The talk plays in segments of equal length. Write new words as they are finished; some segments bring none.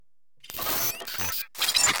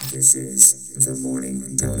This is the Morning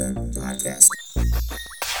Donut Podcast.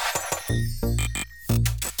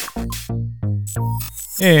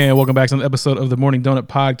 And welcome back to another episode of the Morning Donut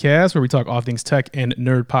Podcast, where we talk all things tech and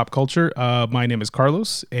nerd pop culture. My name is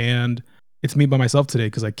Carlos, and it's me by myself today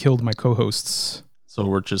because I killed my co-hosts. So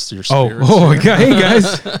we're just your spirits. Hey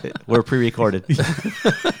guys. We're pre-recorded.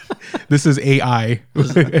 This is AI.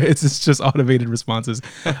 It's just automated responses.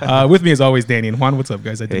 With me as always, Danny and Juan. What's up,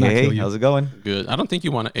 guys? I did not kill you. How's it going? Good. I don't think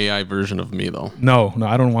you want an AI version of me, though. No,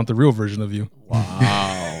 I don't want the real version of you.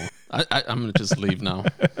 Wow. I'm going to just leave now.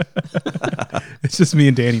 It's just me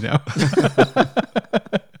and Danny now.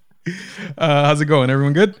 How's it going?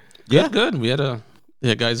 Everyone good? Yeah, good. We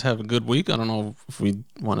had guys have a good week. I don't know if we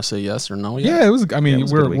want to say yes or no yet. Yeah, it was. I mean, it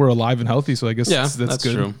was a good week. we're alive and healthy, so I guess that's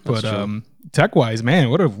good. True. But tech wise, man,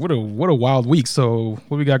 what a wild week. So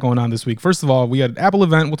what we got going on this week? First of all, we had an Apple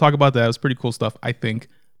event. We'll talk about that. It was pretty cool stuff. I think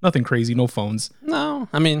nothing crazy, no phones. No,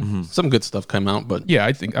 I mean some good stuff came out, but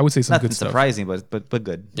Yeah, I would say some Nothing good stuff. surprising, but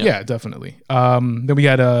good. Yeah, definitely. Then we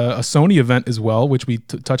had a Sony event as well, which we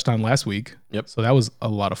touched on last week. Yep. So that was a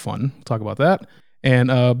lot of fun. We'll talk about that.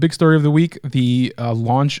 And big story of the week, the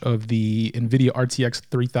launch of the NVIDIA RTX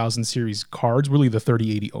 3000 series cards, really the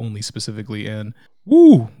 3080 only specifically. And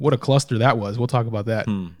woo, what a cluster that was. We'll talk about that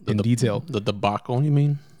in detail. the debacle, you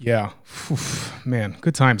mean? Yeah. Oof, man,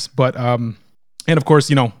 good times. But, and of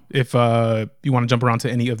course, if you want to jump around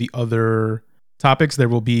to any of the other topics, there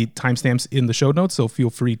will be timestamps in the show notes. So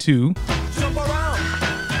feel free to. Jump around.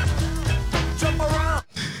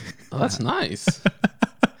 Oh, that's nice.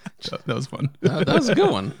 That was fun. That was a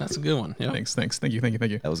good one. That's a good one. Yeah. Thanks. Thank you.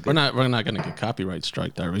 That was We're good. not going to get copyright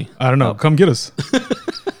striked, are we? I don't know. Come get us.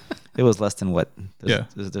 It was less than what? Yeah.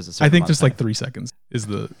 There's a certain I think amount just of like 3 seconds is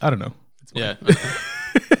I don't know. It's fine.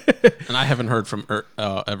 Yeah. And I haven't heard from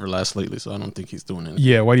Everlast lately, so I don't think he's doing anything.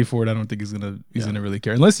 Yeah, Whitey Ford, I don't think he's gonna really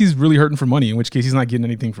care. Unless he's really hurting for money, in which case he's not getting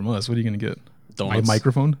anything from us. What are you gonna get? Donuts. My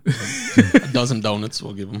microphone? A dozen donuts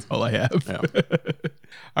we'll give him. All I have. Yeah.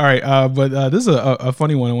 All right, but this is a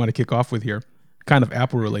funny one I want to kick off with here. Kind of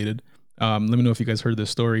Apple related. Let me know if you guys heard this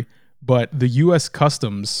story. But the U.S.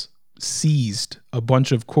 Customs seized a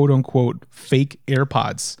bunch of quote unquote fake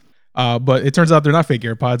AirPods. But it turns out they're not fake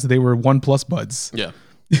AirPods. They were OnePlus Buds. Yeah.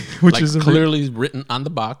 Which like is clearly written on the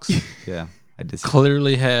box. Yeah, I did.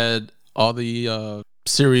 Clearly had all the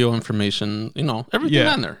serial information, everything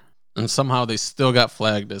on there. And somehow they still got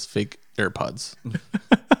flagged as fake AirPods.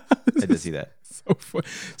 I did see that.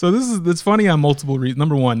 So it's funny on multiple reasons.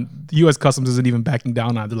 Number one, the U.S. Customs isn't even backing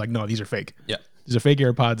down on it. They're like, no, these are fake. Yeah. These are fake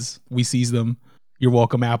AirPods. We seized them. You're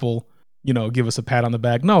welcome, Apple. Give us a pat on the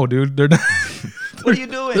back. No, dude, they're not. What are you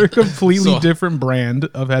doing? They're a completely different brand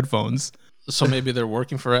of headphones. So maybe they're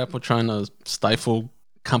working for Apple trying to stifle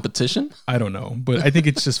competition? I don't know, but I think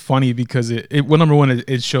it's just funny because well, number one,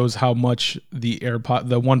 it shows how much the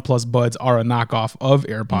OnePlus Buds are a knockoff of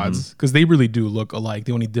AirPods because they really do look alike.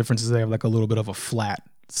 The only difference is they have like a little bit of a flat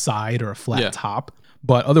side or a flat top,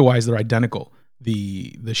 but otherwise they're identical.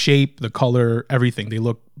 The shape, the color, everything, they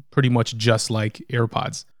look pretty much just like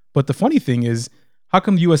AirPods. But the funny thing is, how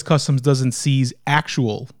come U.S. Customs doesn't seize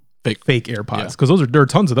actual fake AirPods? Because there are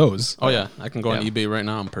tons of those. Oh yeah, I can go on eBay right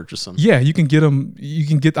now and purchase them. Yeah, you can get them.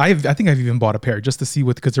 I think I've even bought a pair just to see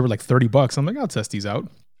because they were like $30. I'm like, I'll test these out.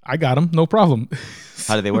 I got them, no problem.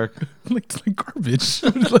 How do they work? like garbage,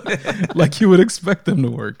 like you would expect them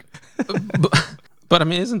to work. But I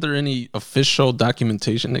mean, isn't there any official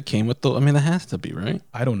documentation that came with those? I mean, that has to be, right?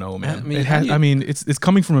 I don't know, man. I mean, it's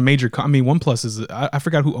coming from a major. OnePlus is. I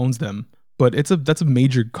forgot who owns them, but that's a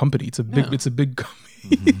major company. It's a big company.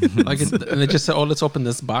 And they just said, "Oh, let's open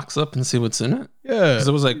this box up and see what's in it." Yeah, because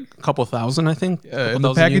it was like a couple thousand, I think. And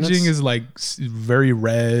the packaging is like very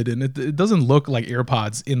red, and it doesn't look like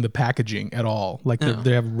AirPods in the packaging at all. Like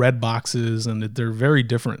they have red boxes, and they're very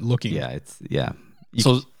different looking. Yeah,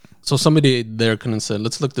 So somebody there could have said,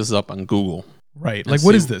 "Let's look this up on Google." Right. Like,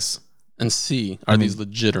 what is this? And see, are these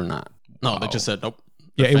legit or not? No, they just said, "Nope."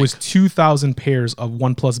 Yeah, it was 2,000 pairs of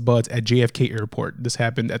OnePlus Buds at JFK Airport. This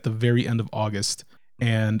happened at the very end of August.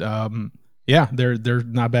 And they're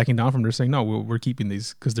not backing down from. They're saying, no, we're keeping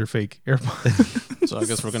these because they're fake AirPods. So I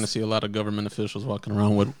guess we're going to see a lot of government officials walking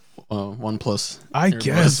around with OnePlus. I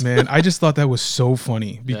guess, man. I just thought that was so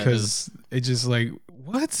funny because it's just like,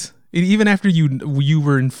 what? Even after you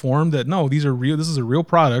were informed that, no, these are real. This is a real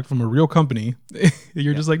product from a real company.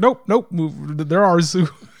 You're just like, nope. They're ours.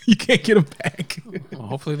 You can't get them back. Well,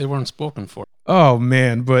 hopefully they weren't spoken for. Oh,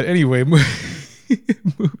 man. But anyway,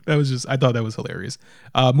 I thought that was hilarious.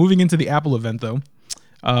 Moving into the Apple event, though,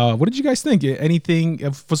 what did you guys think?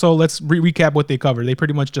 Anything? So let's recap what they covered. They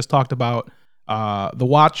pretty much just talked about the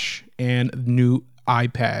watch and new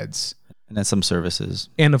iPads, And then some services.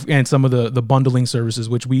 and some of the bundling services,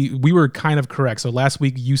 which we were kind of correct. So last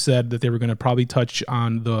week you said that they were going to probably touch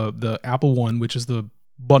on the Apple One, which is the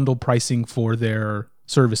bundle pricing for their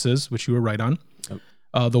services, which you were right on.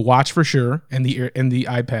 Yep. The watch for sure, and the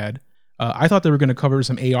iPad. I thought they were going to cover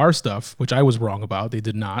some AR stuff, which I was wrong about. They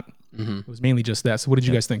did not. Mm-hmm. It was mainly just that. So what did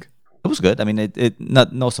you guys think? It was good. I mean, it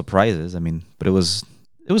no surprises. I mean, but it was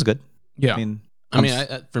good. Yeah. I mean,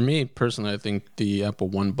 for me personally, I think the Apple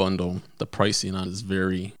One bundle, the pricing on it is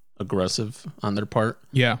very aggressive on their part.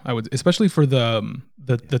 Yeah, I would, especially for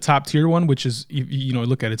the top tier one, which is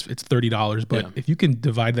look at it, it's $30, but if you can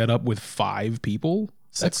divide that up with 5 people,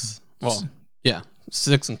 six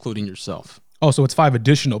including yourself. Oh, so it's 5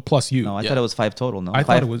 additional plus you. No, I thought it was 5 total. No, I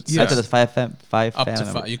thought it was. I thought it was five Up to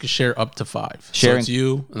 5. You can share up to 5. Sharing. So it's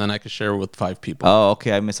you, and then I could share with 5 people. Oh,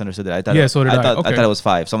 okay. I misunderstood that. I thought. So did I. Okay. I thought it was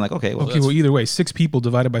 5. So I'm like, okay. Well, either way, 6 people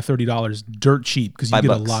divided by $30, dirt cheap because you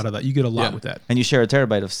get $5. a lot of that. You get a lot with that. And you share a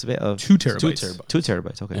terabyte of 2 terabytes. 2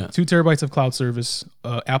 terabytes. Okay. Yeah. 2 terabytes of cloud service,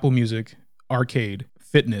 Apple Music, Arcade,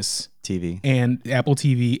 Fitness, TV, and Apple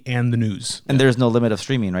TV, and the news. And there's no limit of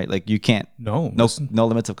streaming, right? Like you can't. No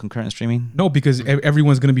limits of concurrent streaming. No, because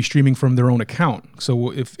everyone's going to be streaming from their own account.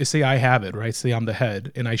 So if say I have it, right? Say I'm the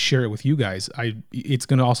head, and I share it with you guys. It's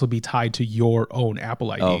going to also be tied to your own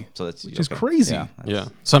Apple ID. Oh, so that's which is crazy. Yeah.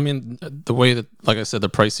 So I mean, the way that, like I said, the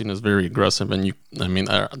pricing is very aggressive, and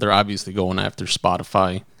they're obviously going after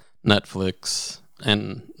Spotify, Netflix.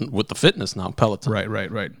 And with the fitness now, Peloton.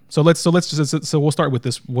 Right. So we'll start with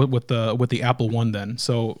this with the Apple One then.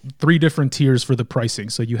 So 3 different tiers for the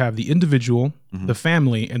pricing. So you have the individual, the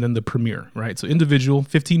family, and then the Premier. Right. So individual,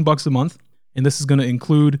 $15 a month, and this is going to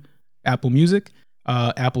include Apple Music,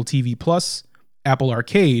 Apple TV Plus, Apple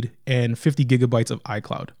Arcade, and 50 gigabytes of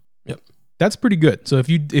iCloud. Yep. That's pretty good. So if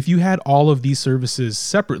you had all of these services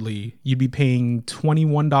separately, you'd be paying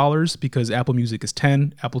 $21 because Apple Music is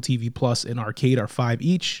 $10, Apple TV Plus and Arcade are $5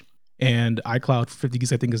 each, and iCloud 50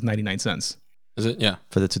 gigs I think is 99 cents. Is it? Yeah.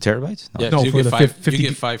 For the 2 terabytes? No, No, you for get the 5, you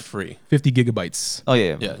get 5 free. 50 gigabytes. Oh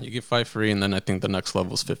yeah. Yeah, you get 5 free, and then I think the next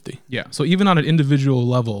level is 50. Yeah. So even on an individual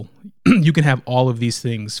level, you can have all of these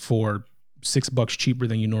things for $6 cheaper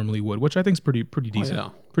than you normally would, which I think is pretty decent. Oh, yeah.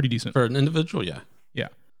 Pretty decent. For an individual, yeah. Yeah.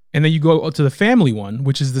 And then you go to the family one,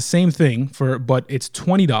 which is the same thing but it's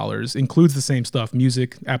 $20, includes the same stuff,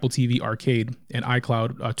 music, Apple TV, Arcade, and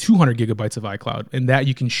iCloud, 200 gigabytes of iCloud, and that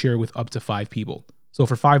you can share with up to 5 people. So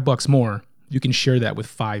for $5 more, you can share that with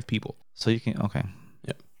 5 people. So you can, okay.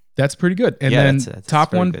 Yep. That's pretty good. And Yeah, then that's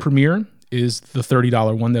top one, good. Premier, is the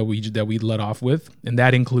 $30 one that we let off with, and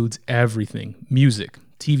that includes everything: music,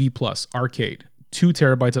 TV Plus, Arcade, 2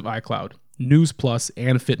 terabytes of iCloud, News Plus,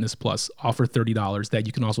 and Fitness Plus offer $30 that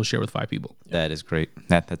you can also share with 5 people. That is great.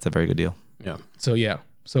 That's a very good deal. Yeah. So yeah.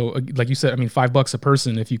 So like you said, I mean, $5 a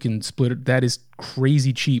person, if you can split it, that is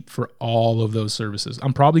crazy cheap for all of those services.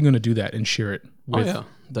 I'm probably going to do that and share it with,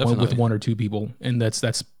 with 1 or 2 people, and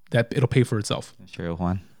that it'll pay for itself. Share with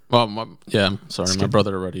Juan. Well, my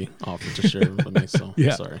brother already offered to share with me, so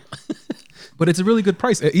Yeah. sorry. But it's a really good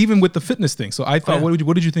price, even with the fitness thing. So I thought,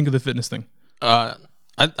 what did you think of the fitness thing?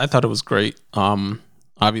 I thought it was great.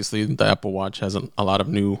 Obviously, the Apple Watch has a lot of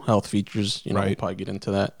new health features. We'll probably get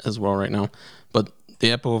into that as well right now. But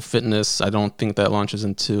the Apple Fitness, I don't think that launches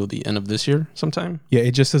until the end of this year sometime. Yeah,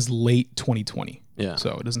 it just says late 2020. Yeah.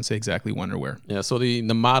 So it doesn't say exactly when or where. Yeah, so the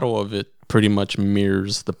model of it pretty much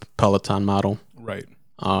mirrors the Peloton model. Right.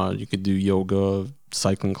 You could do yoga,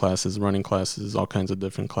 cycling classes, running classes, all kinds of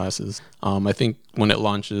different classes. I think when it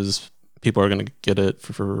launches, people are going to get it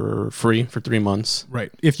for free for 3 months.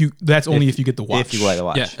 Right. If you get the watch. If you buy the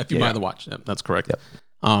watch. Yeah, if you buy the watch. Yeah, that's correct. Yep.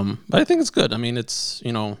 But I think it's good. I mean, it's,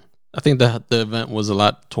 I think that the event was a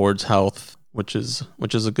lot towards health, which is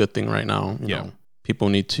a good thing right now. You know, people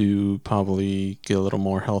need to probably get a little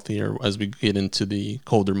more healthier as we get into the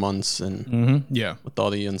colder months and with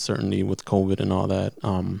all the uncertainty with COVID and all that.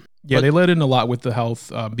 They let in a lot with the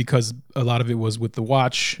health because a lot of it was with the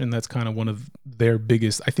watch, and that's kind of one of their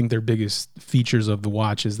biggest features of the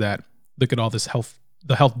watch is that look at all this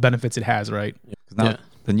the health benefits it has, right? Now,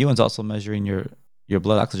 the new one's also measuring your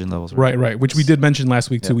blood oxygen levels. Right. Which we did mention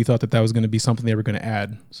last week too. We thought that was going to be something they were going to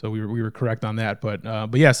add, so we were correct on that. But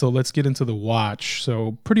yeah, so let's get into the watch.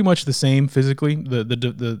 So pretty much the same physically.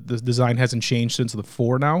 The design hasn't changed since the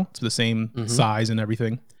 4 now. It's the same size and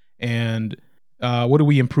everything. And what do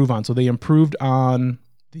we improve on? So they improved on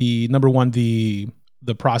the number one, the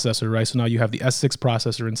processor, right? So now you have the S6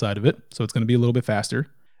 processor inside of it, so it's going to be a little bit faster.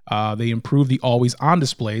 They improved the always on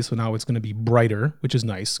display, so now it's going to be brighter, which is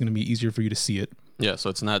nice. It's going to be easier for you to see it. Yeah,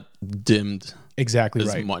 so it's not dimmed Exactly as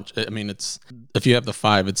right. much. I mean, it's if you have the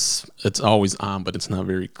 5, it's always on, but it's not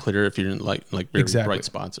very clear if you're in like very bright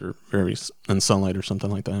spots or very in sunlight or something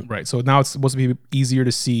like that. Right. So now it's supposed to be easier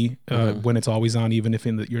to see when it's always on, even if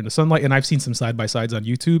you're in the sunlight. And I've seen some side by sides on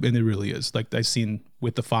YouTube, and it really is. Like I've seen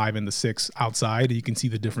with the 5 and the 6 outside, you can see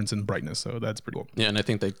the difference in brightness. So that's pretty cool. Yeah, and I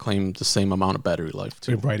think they claim the same amount of battery life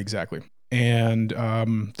too. Right. Exactly. And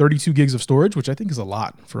 32 gigs of storage, which I think is a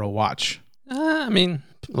lot for a watch. I mean,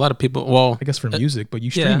 a lot of people. Well, I guess for music, but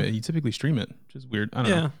you stream it. You typically stream it, which is weird. I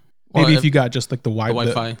don't know. Well, Maybe if you got just like the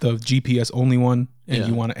Wi-Fi, the GPS only one, and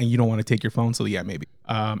you don't want to take your phone. So yeah, maybe.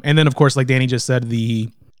 And then of course, like Danny just said,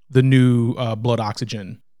 the new blood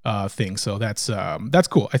oxygen thing. So that's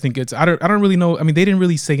cool. I think I don't really know. I mean, they didn't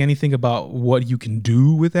really say anything about what you can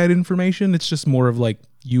do with that information. It's just more of like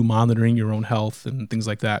you monitoring your own health and things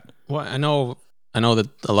like that. Well, I know that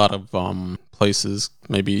a lot of places,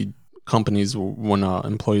 maybe companies, when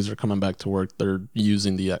employees are coming back to work, they're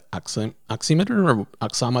using the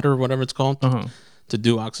oximeter or whatever it's called to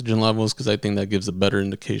do oxygen levels, because I think that gives a better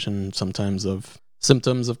indication sometimes of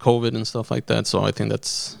symptoms of COVID and stuff like that. So I think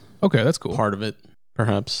that's cool. Part of it,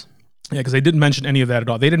 perhaps. Yeah, because they didn't mention any of that at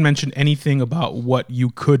all. They didn't mention anything about what you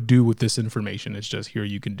could do with this information. It's just here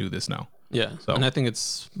you can do this now. Yeah, and I think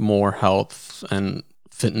it's more health and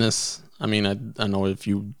fitness. I mean, I know if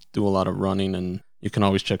you do a lot of running, and you can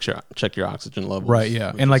always check your oxygen levels. Right,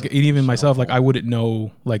 yeah. And like even myself, like I wouldn't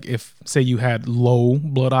know, like if say you had low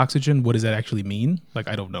blood oxygen, what does that actually mean? Like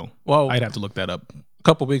I don't know. Well, I'd have to look that up. A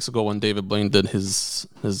couple of weeks ago when David Blaine did his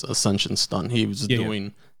Ascension stunt, he was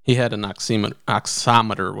he had an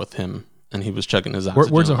oximeter with him, and he was checking his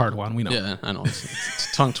oxygen. Word's a hard one, we know. Yeah, I know.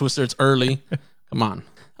 It's a tongue twister. It's early. Come on.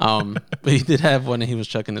 But he did have one, and he was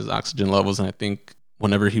checking his oxygen levels, and I think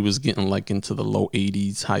whenever he was getting like into the low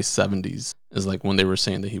 80s, high 70s, is like when they were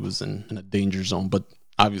saying that he was in a danger zone. But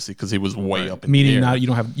obviously, because he was way up in meaning the air. now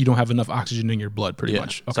you don't have enough oxygen in your blood, pretty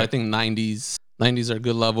much. Okay. So I think 90s are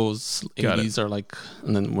good levels. 80s are like,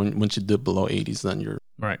 and then once you dip below 80s, then you're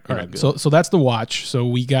right. All right. Good. So that's the watch. So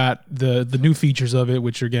we got the new features of it,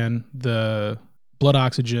 which are, again, the blood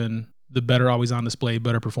oxygen, the better always on display,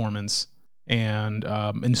 better performance, and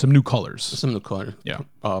some new colors. Some new color. Yeah.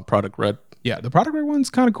 Product red. Yeah, the product red one's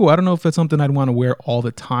kind of cool. I don't know if that's something I'd want to wear all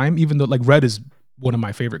the time, even though like red is one of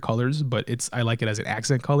my favorite colors, but I like it as an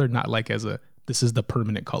accent color, not like this is the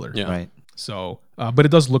permanent color. Yeah. Right. So, but it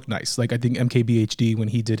does look nice. Like I think MKBHD, when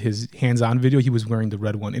he did his hands-on video, he was wearing the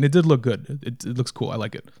red one, and it did look good. It looks cool. I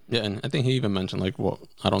like it. Yeah, and I think he even mentioned like, well,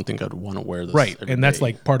 I don't think I'd want to wear this. Right, and that's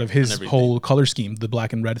like part of his whole color scheme, the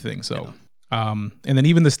black and red thing. So, and then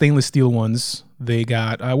even the stainless steel ones, they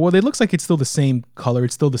got well, it looks like it's still the same color.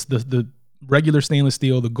 It's still the regular stainless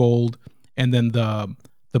steel, the gold, and then the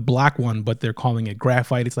black one, but they're calling it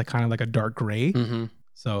graphite. It's like kind of like a dark gray. Mm-hmm.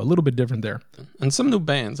 So a little bit different there. And some new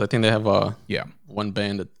bands. I think they have one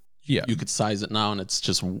band that you could size it now, and it's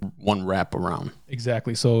just one wrap around.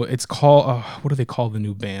 Exactly. So it's called, what do they call the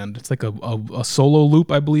new band? It's like a solo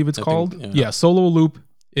loop, I believe it's called. Solo loop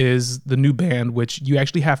is the new band, which you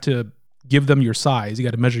actually have to give them your size. You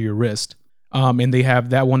got to measure your wrist. And they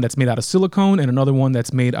have that one that's made out of silicone and another one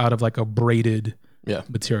that's made out of like a braided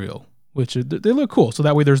material, which they look cool. So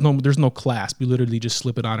that way there's no clasp. You literally just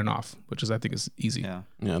slip it on and off, which I think is easy. Yeah,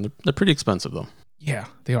 they're pretty expensive though. Yeah,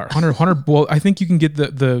 they are. 100. Well, I think you can get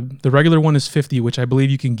the regular one is 50, which I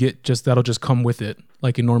believe you can get that'll just come with it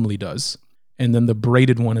like it normally does. And then the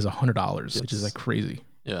braided one is $100, which is like crazy.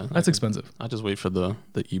 Yeah, that's expensive. I just wait for the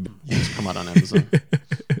eBay to come out on Amazon.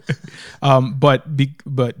 But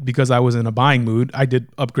because I was in a buying mood, I did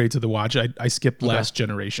upgrade to the watch. I skipped last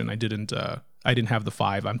generation. I didn't have the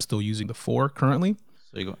 5. I'm still using the 4 currently.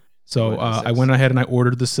 So I went ahead and I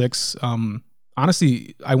ordered the 6.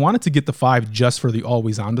 Honestly, I wanted to get the 5 just for the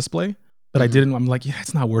always on display, but I didn't. I'm like,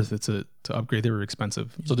 it's not worth it to upgrade. They were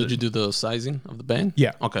expensive. So did you do the sizing of the band?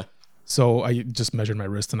 Yeah. Okay. So I just measured my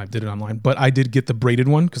wrist and I did it online, but I did get the braided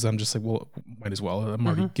one because I'm just like, well, might as well. I'm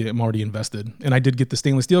already invested, and I did get the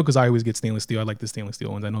stainless steel because I always get stainless steel. I like the stainless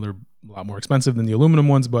steel ones. I know they're a lot more expensive than the aluminum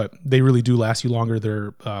ones, but they really do last you longer.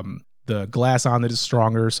 They're the glass on it is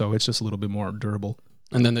stronger, so it's just a little bit more durable.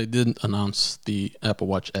 And then they did announce the Apple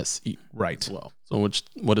Watch SE, right? As well. So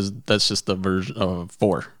that's just the version of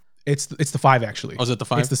 4. It's the 5 actually. Oh, is it the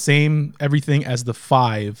 5? It's the same everything as the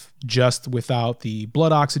 5, just without the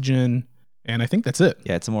blood oxygen, and I think that's it.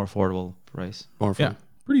 Yeah, it's a more affordable price. Yeah,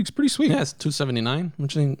 pretty sweet. Yeah, it's $279,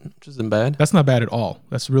 which isn't bad. That's not bad at all.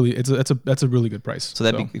 That's really that's a really good price. So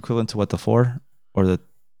that'd be equivalent to what, the 4 or the?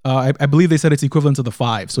 I believe they said it's equivalent to the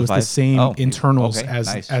 5, so it's the same internals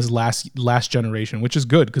as last generation, which is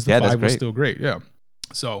good because the 5 was still great. Yeah.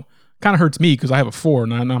 So Kind of hurts me because I have a 4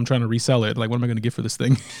 and now I'm trying to resell it. Like, what am I going to get for this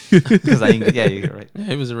thing? Because you're right. Yeah,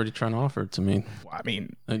 he was already trying to offer it to me. I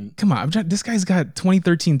mean, come on. This guy's got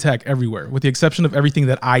 2013 tech everywhere, with the exception of everything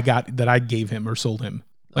that I gave him or sold him.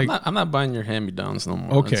 Like, I'm not buying your hand-me-downs no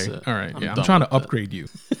more. Okay, all right. I'm trying to upgrade you.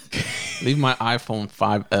 Leave my iPhone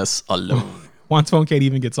 5S alone. Juan's phone can't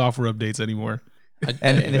even get software updates anymore.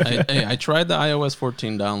 I tried the iOS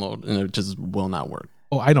 14 download, and it just will not work.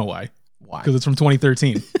 Oh, I know why. Why? Because it's from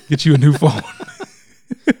 2013. Get you a new phone.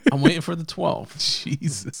 I'm waiting for the 12.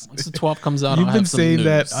 Jesus. Once the 12 comes out, You've I'll been have some saying news.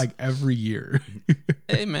 that like every year.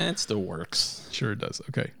 Hey, man, it still works. Sure it does.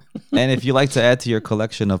 Okay. And if you like to add to your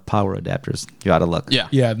collection of power adapters, you're out of luck. Yeah.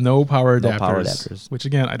 Yeah, no power adapters. No power adapters. Which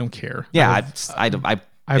again, I don't care. Yeah, I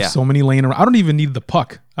have so many laying around. I don't even need the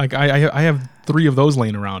puck. Like I have 3 of those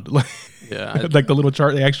laying around. Yeah. Like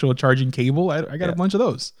the actual charging cable. I got a bunch of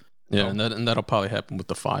those. Yeah, and that'll probably happen with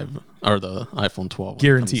the 5 or the iPhone 12.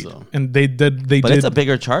 Guaranteed. And they did. But it's a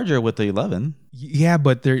bigger charger with the 11. Yeah,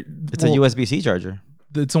 but it's a USB-C charger.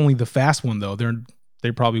 It's only the fast one though.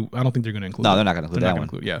 They probably. I don't think they're going to include. No, they're not going to include that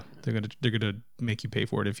one. Yeah, they're gonna make you pay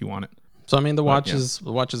for it if you want it. So I mean, the watch is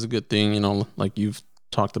a good thing. You know, like you've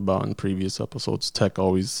talked about in previous episodes, tech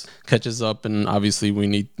always catches up, and obviously we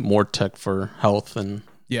need more tech for health and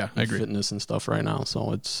I agree. Fitness and stuff right now.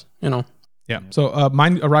 So it's Yeah. So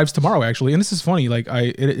mine arrives tomorrow actually, and this is funny. Like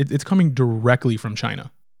it's coming directly from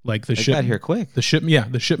China. Like the shipment got here quick. The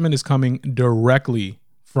shipment is coming directly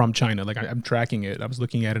from China. Like I'm tracking it. I was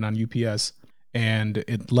looking at it on UPS, and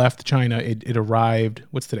it left China. It arrived.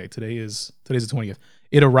 What's today? Today's the 20th.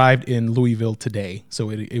 It arrived in Louisville today, so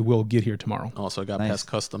it will get here tomorrow. Also got past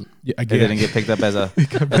custom. Yeah, It didn't get picked up as a fake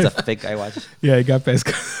iWatch. Yeah, it got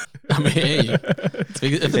past. I mean, hey,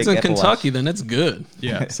 if it's in Kentucky, then it's good.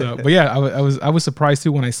 Yeah. So, but yeah, I was surprised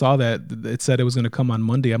too when I saw that it said it was going to come on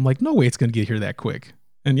Monday. I'm like, no way, it's going to get here that quick.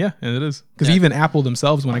 And and it is, because even Apple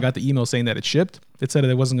themselves, when I got the email saying that it shipped, it said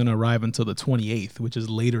it wasn't going to arrive until the 28th, which is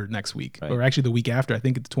later next week, or actually the week after. I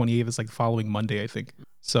think it's the 28th. It's like the following Monday, I think.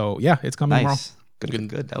 So yeah, it's coming tomorrow.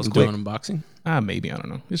 Good. That was quick. quick. An unboxing? Maybe, I don't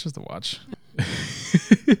know. It's just a watch.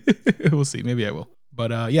 We'll see. Maybe I will.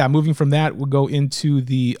 But moving from that, we'll go into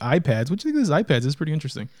the iPads. What do you think of these iPads? It's pretty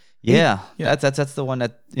interesting. Yeah. That's the one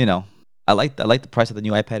that I like the price of the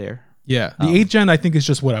new iPad Air. Yeah, the 8th gen I think is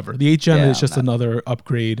just whatever. The 8th gen is just another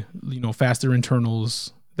upgrade. Faster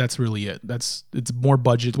internals. That's really it. It's more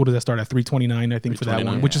budget. What does that start at? $329, I think, for that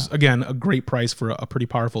one, which is again a great price for a pretty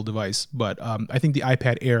powerful device. But I think the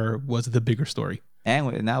iPad Air was the bigger story.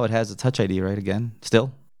 And now it has a Touch ID, right? Again,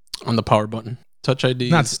 still on the power button. Touch ID.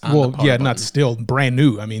 Not still brand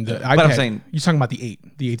new. I mean, the iPad. But I'm saying you're talking about the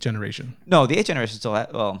 8th generation. No, the 8th generation still.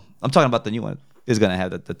 I'm talking about the new one. Is going to have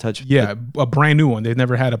the touch. Yeah, a brand new one. They've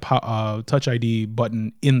never had a Touch ID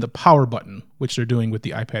button in the power button, which they're doing with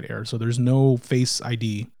the iPad Air. So there's no Face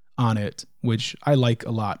ID on it, which I like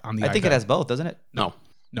a lot on the iPad. I think it has both, doesn't it? No,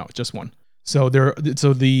 it's just one. So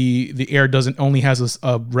the Air doesn't only has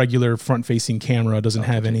a regular front-facing camera. Doesn't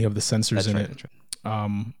have any of the sensors in it.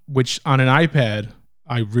 Which on an iPad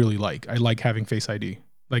I really like. I like having Face ID.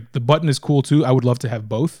 Like the button is cool too. I would love to have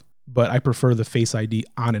both, but I prefer the Face ID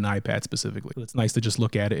on an iPad specifically. It's nice to just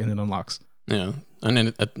look at it and it unlocks. Yeah, and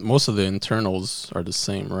then most of the internals are the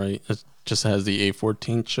same, right? It just has the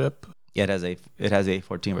A14 chip. Yeah, it has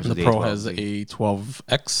A14 versus the Pro has the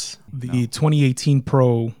A12X. The 2018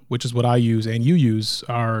 Pro, which is what I use and you use,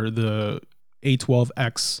 are the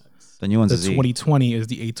A12X. The new one's the Z. 2020 is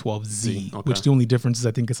the A12Z, okay. which the only difference is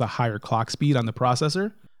I think it's a higher clock speed on the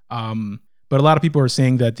processor. But a lot of people are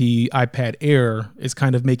saying that the iPad Air is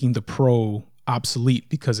kind of making the Pro obsolete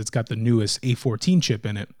because it's got the newest A14 chip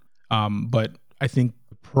in it. But I think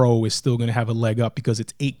the Pro is still going to have a leg up because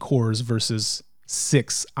it's 8 cores versus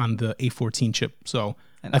 6 on the A14 chip. So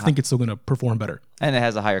I think it's still going to perform better. And it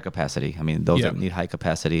has a higher capacity. I mean, those that need high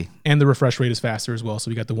capacity. And the refresh rate is faster as well.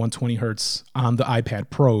 So we got the 120 hertz on the iPad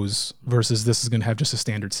Pros versus this is going to have just a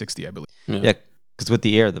standard 60, I believe. Yeah, because with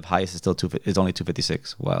the Air, the highest is still is only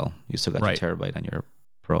 256. Well, you still got your terabyte on your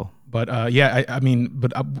Pro. But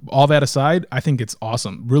but all that aside, I think it's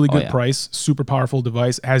awesome. Really good price, super powerful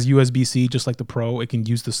device. Has USB-C just like the Pro. It can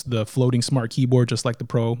use the floating smart keyboard just like the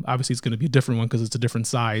Pro. Obviously, it's going to be a different one because it's a different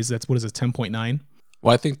size. That's 10.9.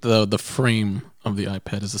 Well, I think the frame of the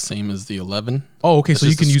iPad is the same as the 11. Oh, okay. So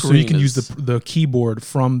you can use the keyboard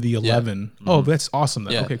from the 11. Yeah. Oh, that's awesome.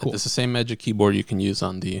 Then. Yeah, okay, cool. It's the same Magic Keyboard you can use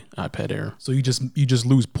on the iPad Air. So you just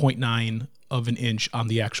lose 0.9 of an inch on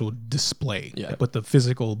the actual display. Yeah. But the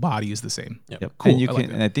physical body is the same. Yep. Cool.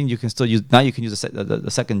 And I think you can still use the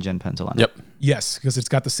second gen pencil on it. Yes, because it's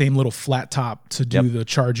got the same little flat top to do the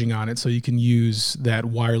charging on it. So you can use that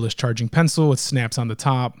wireless charging pencil. It snaps on the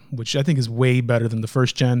top, which I think is way better than the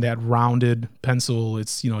first gen. That rounded pencil,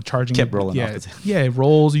 it's charging. Kept rolling off. It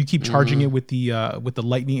rolls. You keep charging it with the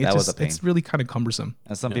lightning. That was a pain. It's really kind of cumbersome.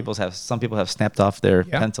 And some people have snapped off their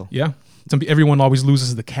pencil. Yeah. Everyone always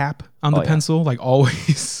loses the cap on the pencil, like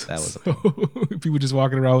always. That was a pain. People just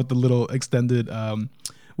walking around with the little extended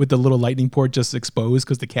with the little lightning port just exposed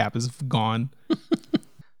because the cap is gone.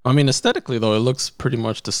 I mean, aesthetically though, it looks pretty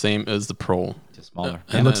much the same as the Pro. Just smaller.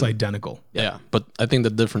 It looks identical. Yeah, but I think the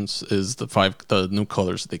difference is the new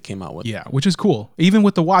colors they came out with. Yeah, which is cool. Even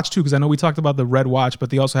with the watch too, because I know we talked about the red watch, but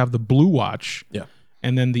they also have the blue watch. Yeah.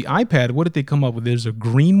 And then the iPad, what did they come up with? There's a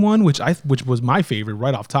green one, which was my favorite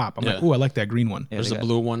right off top. I'm like, oh, I like that green one. Yeah, there's a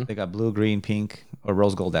blue one. They got blue, green, pink, or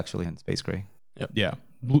rose gold actually, and space gray. Yep. Yeah.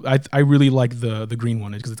 I really like the green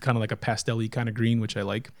one because it's kind of like a pastel-y kind of green, which I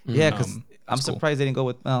like. Yeah, because I'm surprised they didn't go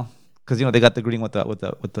with because they got the green with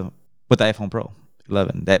the iPhone Pro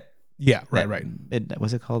 11. Right.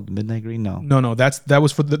 Was it called Midnight Green? No. That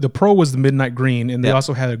was for the Pro was the Midnight Green, and they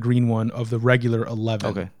also had a green one of the regular 11.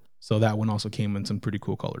 Okay. So that one also came in some pretty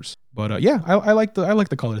cool colors. But I like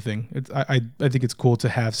the color thing. I think it's cool to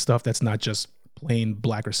have stuff that's not just plain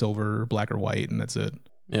black or silver or black or white, and that's it.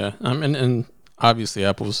 Yeah, and obviously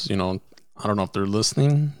Apple's, I don't know if they're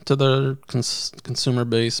listening to their consumer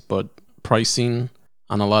base, but pricing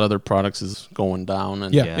on a lot of their products is going down,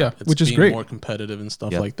 and it's which is being great, more competitive and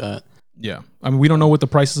stuff like that. Yeah, I mean, we don't know what the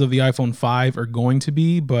prices of the iPhone 5 are going to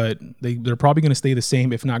be, but they're probably going to stay the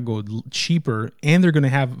same, if not go cheaper, and they're going to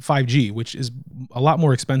have 5G, which is a lot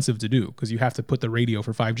more expensive to do because you have to put the radio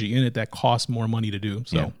for 5G in it. That costs more money to do.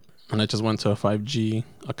 So, and I just went to a 5G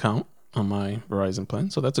account on my Verizon plan,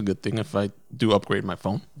 so that's a good thing if I do upgrade my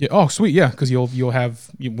phone. Yeah. Oh, sweet. Yeah, because you'll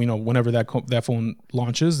have whenever that phone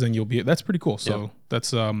launches, then that's pretty cool. So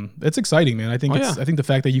that's it's exciting, man. I think I think the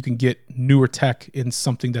fact that you can get newer tech in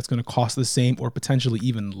something that's going to cost the same or potentially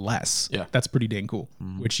even less. Yeah, that's pretty dang cool.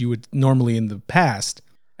 Which you would normally in the past,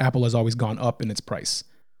 Apple has always gone up in its price.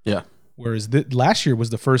 Yeah. Whereas last year was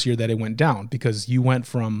the first year that it went down because you went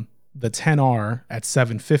from the XR at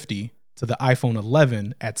 $750 to the iPhone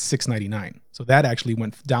 11 at $699. So that actually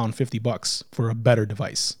went down $50 for a better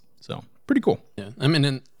device. So pretty cool. Yeah, I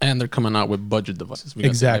mean, and they're coming out with budget devices. We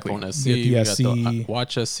got the iPhone SE, we got the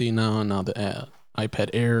Watch SE now the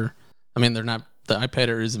iPad Air. I mean, they're not. The iPad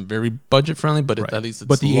Air isn't very budget friendly, but at least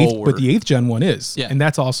it's lower. But the 8th gen one is, and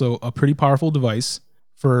that's also a pretty powerful device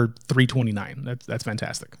for $329. That's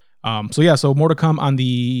fantastic. So more to come on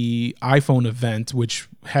the iPhone event, which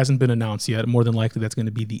hasn't been announced yet. More than likely, that's going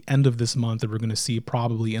to be the end of this month, and we're going to see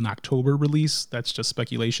probably an October release. That's just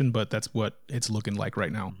speculation, but that's what it's looking like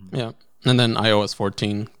right now. Yeah, and then iOS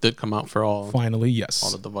 14 did come out for all. Finally, yes,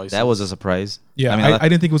 all the devices. That was a surprise. Yeah, I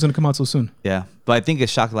didn't think it was going to come out so soon. Yeah, but I think it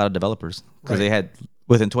shocked a lot of developers because they had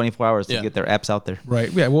within 24 hours to get their apps out there.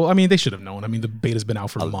 Right. Yeah. Well, I mean, they should have known. I mean, the beta's been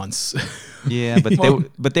out for months. Yeah,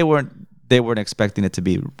 but they weren't expecting it to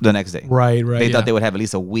be the next day. Right. They thought they would have at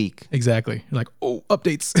least a week. Exactly. Like,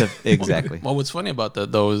 updates. Exactly. Well, what's funny about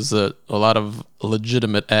that though is that a lot of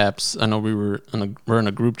legitimate apps. I know we're in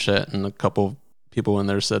a group chat, and a couple of people in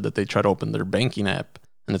there said that they tried to open their banking app,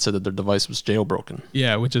 and it said that their device was jailbroken.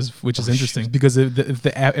 Yeah, which is interesting because if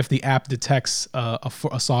the app detects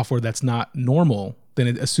a software that's not normal, then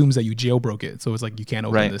it assumes that you jailbroke it. So it's like you can't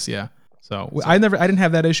open this. Yeah. So I didn't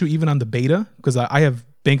have that issue even on the beta because I have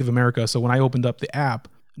Bank of America. So when I opened up the app,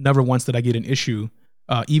 never once did I get an issue,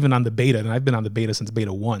 even on the beta. And I've been on the beta since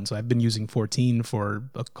beta 1. So I've been using 14 for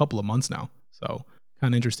a couple of months now. So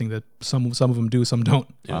kind of interesting that some of them do, some don't.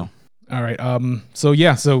 Yeah. Wow. All right. So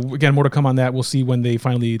again, more to come on that. We'll see when they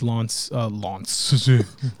finally launch. Oh,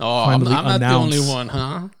 I'm not the only one,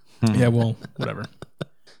 huh? Yeah. Well, whatever.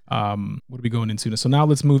 What are we going into? So now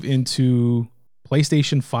let's move into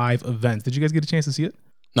PlayStation 5 events. Did you guys get a chance to see it?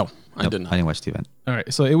 No, I didn't. I didn't watch the event. All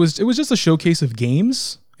right. So it was just a showcase of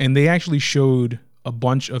games, and they actually showed a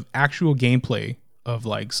bunch of actual gameplay of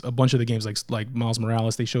like a bunch of the games like Miles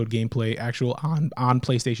Morales. They showed gameplay actual on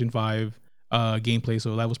PlayStation 5 gameplay.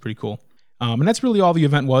 So that was pretty cool. And that's really all the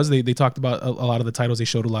event was. They talked about a lot of the titles. They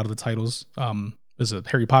showed a lot of the titles. There's a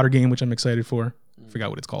Harry Potter game, which I'm excited for. I forgot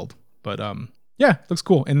what it's called, but yeah, looks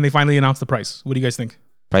cool. And they finally announced the price. What do you guys think?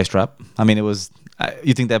 Price drop. I mean, it was.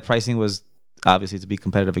 You think that pricing was obviously to be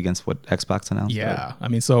competitive against what Xbox announced? Yeah, I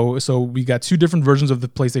mean, so we got two different versions of the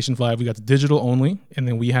PlayStation 5. We got the digital only, and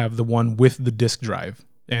then we have the one with the disc drive.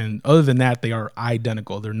 And other than that, they are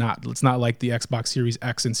identical. They're not. It's not like the Xbox Series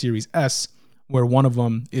X and Series S, where one of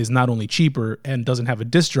them is not only cheaper and doesn't have a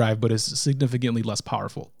disc drive, but is significantly less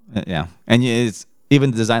powerful. Yeah, and Even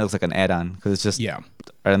the design looks like an add-on because it's just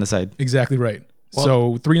right on the side. Exactly right. Well,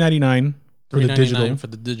 so $399 for the digital. For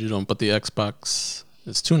the digital, but the Xbox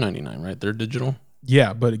is $299, right? They're digital.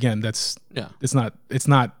 Yeah, but again, it's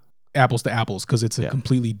not apples to apples because it's a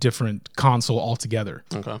completely different console altogether.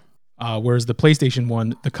 Okay. Whereas the PlayStation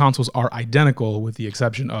one, the consoles are identical with the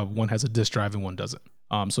exception of one has a disc drive and one doesn't.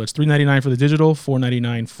 So it's $399 for the digital,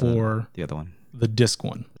 $499 for the other one, the disc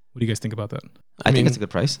one. What do you guys think about that? I think it's a good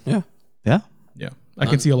price. Yeah. Yeah. Yeah. I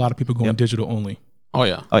can see a lot of people going digital only. Oh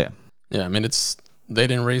yeah. Oh yeah. Yeah. I mean, they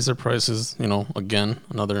didn't raise their prices. Again,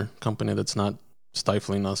 another company that's not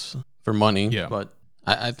stifling us for money. Yeah. But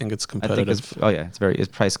I think it's competitive. It's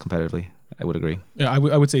priced competitively. I would agree. Yeah, I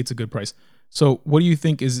would say it's a good price. So what do you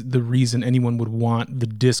think is the reason anyone would want the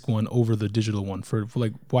disc one over the digital one? For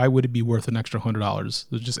like, why would it be worth an extra $100?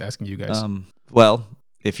 They're just asking you guys. Well,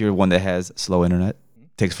 if you're one that has slow internet,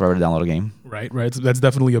 takes forever to download a game. Right. That's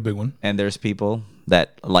definitely a big one. And there's people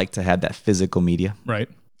that like to have that physical media. Right.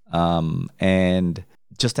 And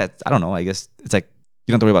just that, I don't know, I guess it's like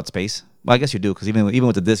you don't have to worry about space. Well, I guess you do, because even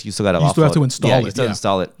with the disc, you still got to offload. You still have to install it. You still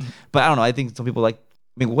install it. But I don't know. I think some people like,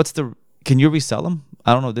 can you resell them?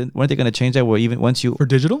 I don't know. Weren't they going to change that where even once you... For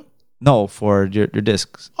digital? No, for your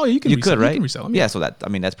discs. Oh, you could, right? You can resell them. Yeah, so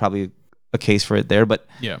that's probably a case for it there. But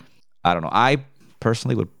I don't know. I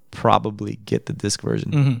personally would probably get the disc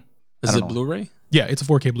version. Mm-hmm. Is it Blu-ray? Yeah, it's a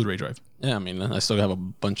 4K Blu-ray drive. Yeah, I mean, I still have a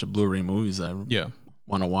bunch of Blu-ray movies I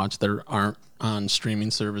want to watch that aren't on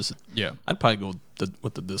streaming service. Yeah. I'd probably go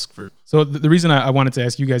with the disc for. So the reason I wanted to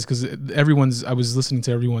ask you guys, because I was listening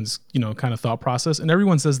to everyone's, kind of thought process, and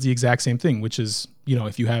everyone says the exact same thing, which is,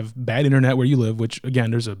 if you have bad internet where you live, which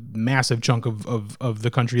again, there's a massive chunk of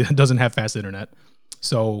the country that doesn't have fast internet.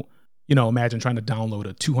 So, imagine trying to download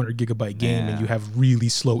a 200 gigabyte game and you have really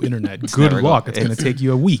slow internet. Good luck. It's going to take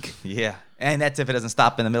you a week. Yeah. And that's if it doesn't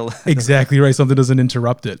stop in the middle. Exactly right. Something doesn't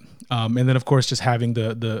interrupt it. And then, of course, just having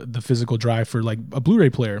the physical drive for like a Blu-ray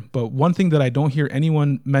player. But one thing that I don't hear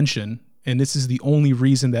anyone mention, and this is the only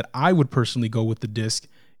reason that I would personally go with the disc,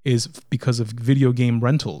 is because of video game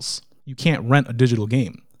rentals. You can't rent a digital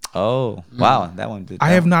game. Oh, wow. That one did. I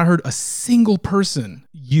have not heard a single person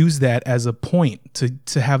use that as a point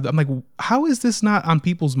to have. I'm like, how is this not on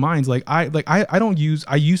people's minds? I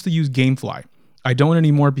used to use GameFly. I don't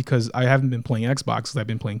anymore because I haven't been playing Xbox because I've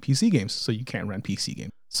been playing PC games. So you can't rent PC games.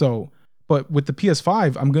 So, but with the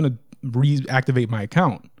PS5, I'm going to reactivate my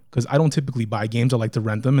account because I don't typically buy games. I like to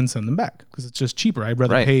rent them and send them back because it's just cheaper. I'd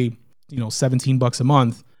rather pay, $17 a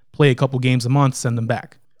month, play a couple games a month, send them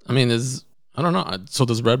back. I mean, I don't know. So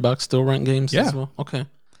does Redbox still rent games as well? Okay.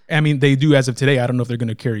 I mean, they do as of today. I don't know if they're going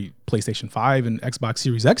to carry PlayStation 5 and Xbox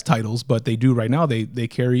Series X titles, but they do right now. They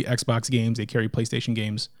carry Xbox games. They carry PlayStation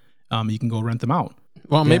games. You can go rent them out.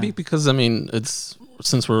 Well, maybe because, it's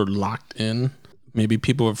since we're locked in, maybe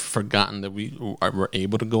people have forgotten that we're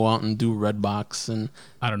able to go out and do Redbox. And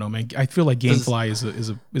I don't know, man. I feel like GameFly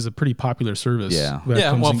is a pretty popular service. Yeah.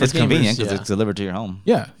 It's convenient because it's delivered to your home.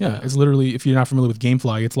 Yeah. It's literally, if you're not familiar with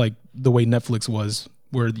GameFly, it's like the way Netflix was,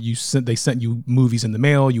 where they sent you movies in the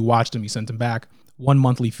mail, you watched them, you sent them back. 1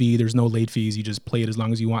 monthly fee. There's no late fees. You just play it as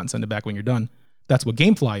long as you want and send it back when you're done. That's what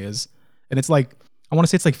GameFly is. And it's like, I want to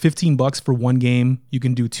say it's like $15 for one game. You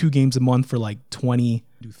can do 2 games a month for like 20,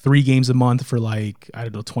 do 3 games a month for like, I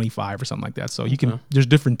don't know, 25 or something like that. So you can, there's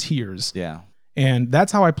different tiers. Yeah. And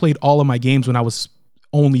that's how I played all of my games when I was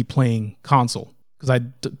only playing console.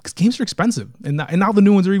 Because games are expensive. And now the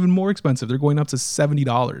new ones are even more expensive. They're going up to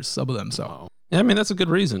 $70, some of them. So. Wow. Yeah, I mean, that's a good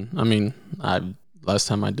reason. I mean, last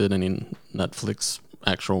time I did any Netflix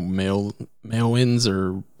actual mail-ins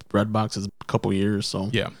or Redbox is a couple years. So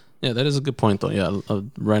yeah. Yeah, that is a good point, though. Yeah,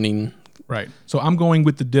 renting. Right. So I'm going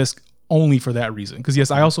with the disc only for that reason. Because,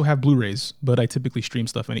 yes, I also have Blu-rays, but I typically stream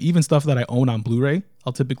stuff in it. Even stuff that I own on Blu-ray,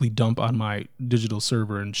 I'll typically dump on my digital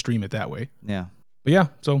server and stream it that way. Yeah. But, yeah,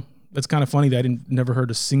 so that's kind of funny that I never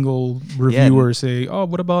heard a single reviewer say, oh,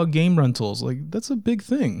 what about game rentals? Like, that's a big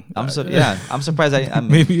thing. I'm surprised.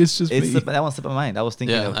 Maybe it's just me. That one slipped my mind. I was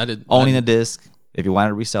thinking of owning a disc. If you wanted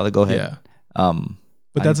to resell it, go ahead. Yeah.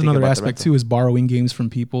 But that's another aspect too, is borrowing games from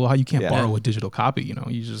people. How you can't borrow a digital copy,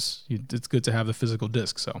 it's good to have the physical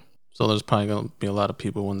disc. So there's probably going to be a lot of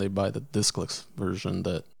people when they buy the discless version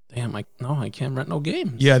that, damn, I can't rent no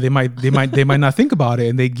games. Yeah, they might not think about it,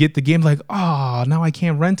 and they get the game like, now I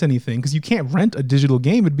can't rent anything, because you can't rent a digital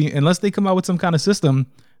game. Unless they come out with some kind of system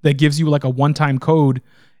that gives you like a one-time code,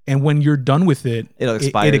 and when you're done with it,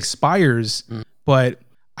 it expires. But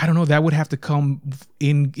I don't know. That would have to come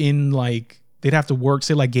in like. They'd have to work,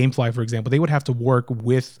 say like GameFly, for example, they would have to work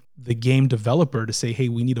with the game developer to say, hey,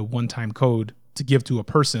 we need a one-time code to give to a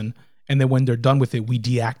person. And then when they're done with it, we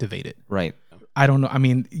deactivate it. Right. I don't know. I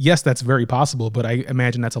mean, yes, that's very possible, but I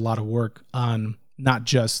imagine that's a lot of work on not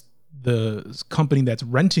just the company that's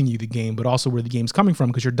renting you the game, but also where the game's coming from,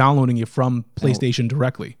 because you're downloading it from PlayStation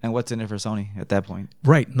directly. And what's in it for Sony at that point?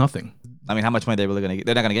 Right, nothing. I mean, how much money they're really going to get?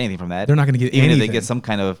 They're not going to get anything from that. They're not going to get even anything. if they get some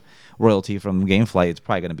kind of royalty from GameFly, it's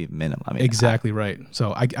probably going to be minimum. I mean, exactly right.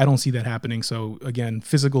 So I don't see that happening. So again,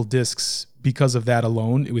 physical discs, because of that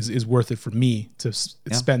alone, is worth it for me to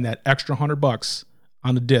spend that extra $100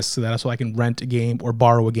 on a disc, so that's so I can rent a game or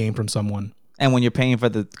borrow a game from someone. And when you're paying for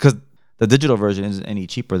because the digital version isn't any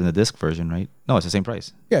cheaper than the disc version, right? No, it's the same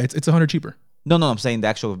price. Yeah, it's $100 cheaper. No, I'm saying the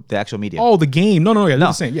actual media. Oh, the game. No, yeah, they're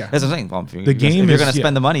the same. Yeah, that's what I'm saying. Well, if the game. If you're going to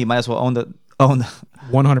spend the money, you might as well own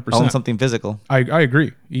 100%. Own something physical. I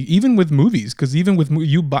agree. Even with movies, because even with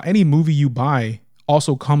any movie you buy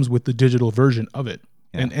also comes with the digital version of it,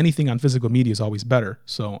 and anything on physical media is always better.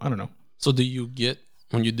 So I don't know. So do you get,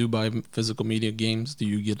 when you do buy physical media games, do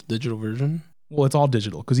you get the digital version? Well, it's all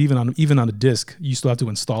digital, because even on a disc, you still have to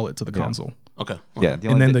install it to the console. Okay. Yeah,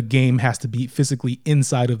 and then the game has to be physically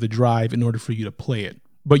inside of the drive in order for you to play it.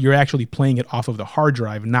 But you're actually playing it off of the hard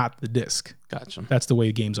drive, not the disc. Gotcha. That's the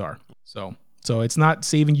way games are. So it's not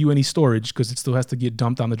saving you any storage, because it still has to get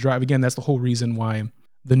dumped on the drive. Again, that's the whole reason why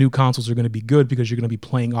the new consoles are going to be good, because you're going to be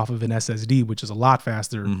playing off of an SSD, which is a lot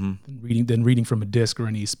faster than reading from a disc or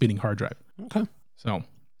any spinning hard drive. Okay. So,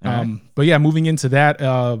 but yeah, moving into that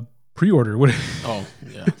pre-order. Oh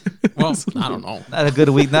yeah. Well, I don't know. Not a good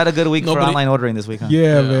week for online ordering this week, huh?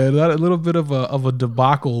 Yeah, man. A little bit of a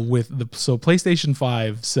debacle with so PlayStation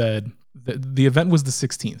 5 said that the event was the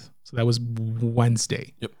 16th. So that was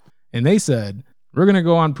Wednesday. Yep. And they said, we're going to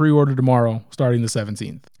go on pre-order tomorrow, starting the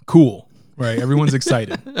 17th. Cool. Right. Everyone's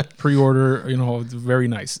excited. Pre-order, very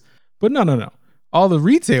nice. But no. All the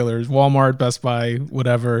retailers, Walmart, Best Buy,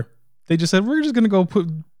 whatever, they just said, we're just going to go put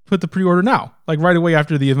the pre-order now, like right away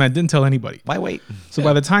after the event. Didn't tell anybody. Why wait? So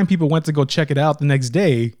by the time people went to go check it out the next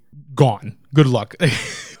day, gone. Good luck.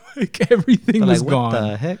 Like everything was gone. What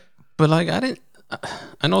the heck? But like I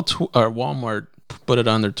know Walmart put it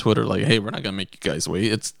on their Twitter like, hey, we're not gonna make you guys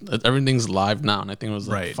wait. Everything's live now, and I think it was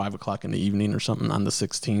like 5 o'clock in the evening or something on the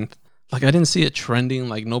 16th. Like I didn't see it trending.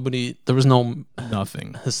 Like there was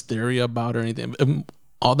nothing hysteria about it or anything.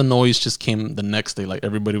 All the noise just came the next day. Like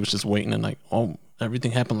everybody was just waiting and like, oh,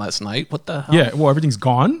 everything happened last night. What the hell? Yeah, well, everything's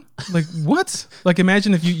gone. Like what? Like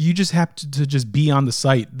imagine if you just have to just be on the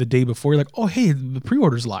site the day before. You're like, oh, hey, the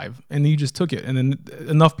pre-order's live, and then you just took it, and then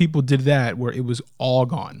enough people did that where it was all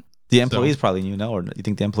gone. The employees probably knew, or you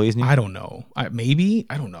think the employees knew? I don't know. Maybe.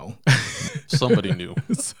 I don't know. Somebody knew.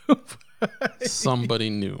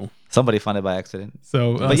 Somebody knew. Somebody found it by accident.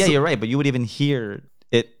 So, but yeah, you're right. But you would even hear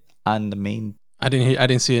it on the main. I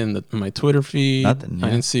didn't see it in my Twitter feed. Nothing. Yeah. I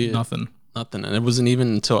didn't see it. Nothing. And it wasn't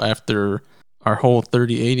even until after our whole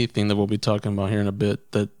 3080 thing that we'll be talking about here in a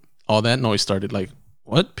bit that all that noise started. Like,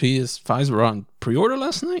 what? PS5s were on pre-order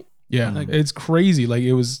last night? Yeah, like, it's crazy. Like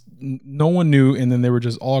it was, no one knew, and then they were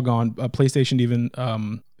just all gone. PlayStation even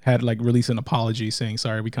had like released an apology saying,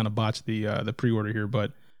 sorry, we kind of botched the pre-order here,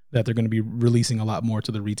 but that they're going to be releasing a lot more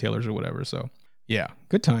to the retailers or whatever. So yeah,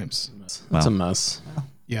 good times. It's a mess.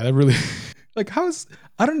 Yeah, that really like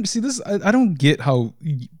I don't get how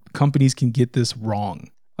companies can get this wrong.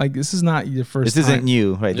 Like this is not your first. This isn't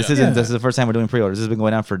new, right? Yeah. This is the first time we're doing pre-orders. This has been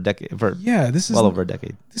going on for a decade. This is well over a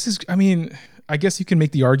decade. This is. I mean, I guess you can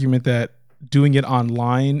make the argument that doing it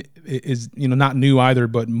online is not new either,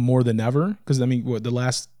 but more than ever. Because I mean, the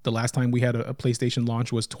last time we had a PlayStation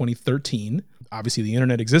launch was 2013. Obviously, the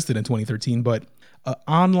internet existed in 2013, but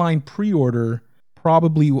online pre-order.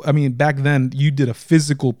 Probably, I mean, back then you did a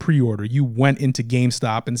physical pre-order. You went into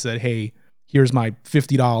GameStop and said, hey, here's my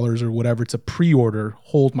 $50 or whatever. It's a pre-order.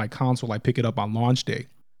 Hold my console. I pick it up on launch day.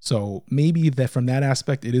 So maybe that from that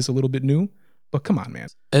aspect, it is a little bit new. But come on, man.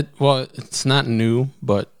 It's not new,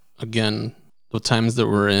 but again, the times that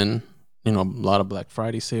we're in, a lot of Black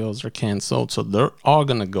Friday sales are canceled. So they're all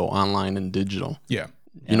going to go online and digital. Yeah.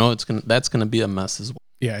 That's going to be a mess as well.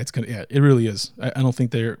 Yeah, it really is. I don't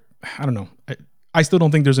think I don't know. I still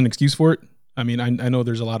don't think there's an excuse for it. I mean, I know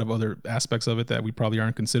there's a lot of other aspects of it that we probably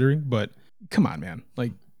aren't considering, but come on, man.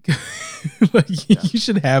 Like, you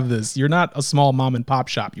should have this. You're not a small mom and pop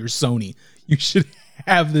shop. You're Sony. You should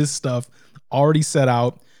have this stuff already set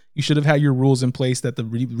out. You should have had your rules in place that the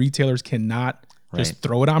retailers cannot just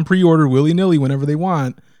throw it on pre-order willy-nilly whenever they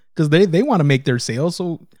want, because they want to make their sales.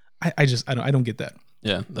 So I don't get that.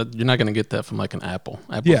 Yeah, you're not going to get that from like an Apple.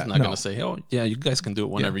 Apple's not going to say, "Oh, yeah, you guys can do it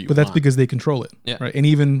whenever you want." But that's because they control it, yeah. Right? And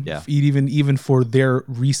even for their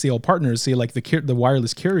resale partners, say like the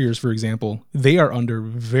wireless carriers, for example, they are under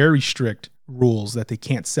very strict rules that they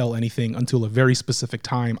can't sell anything until a very specific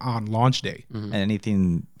time on launch day. And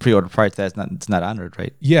anything pre-ordered prior to that, it's not honored,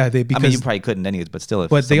 right? Yeah, because you probably couldn't anyways, but still.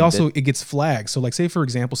 But they also it gets flagged. So like, say for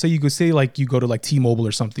example, you go to like T-Mobile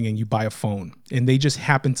or something and you buy a phone and they just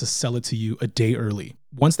happen to sell it to you a day early.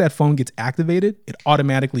 Once that phone gets activated, it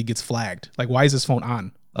automatically gets flagged. Like, why is this phone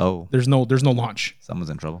on? Oh, there's no launch. Someone's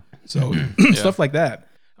in trouble. So stuff like that.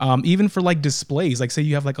 Even for like displays, like say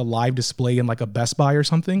you have like a live display in like a Best Buy or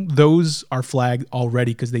something, those are flagged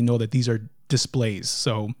already because they know that these are displays.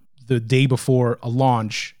 So the day before a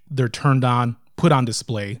launch, they're turned on, put on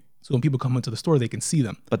display. So when people come into the store, they can see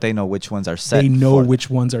them. But they know which ones are set. They know which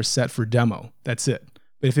ones are set for demo. That's it.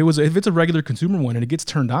 But if it's a regular consumer one and it gets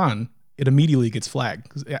turned on, it immediately gets flagged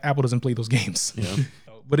because Apple doesn't play those games. Yeah.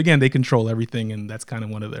 But again, they control everything, and that's kind of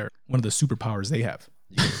one of the superpowers they have.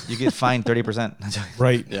 You get fined 30%.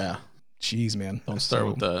 Right. Yeah. Jeez, man. Don't start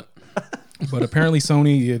with that. But apparently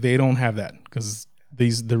Sony, they don't have that because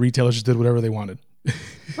the retailers just did whatever they wanted.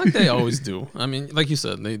 Like they always do. I mean, like you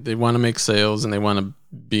said, they want to make sales and they want to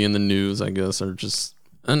be in the news, I guess, or just.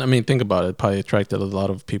 And I mean, think about it. Probably attracted a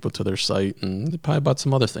lot of people to their site, and they probably bought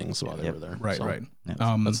some other things while they were there. Right, so, right.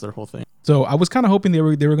 Yeah. That's their whole thing. So I was kind of hoping they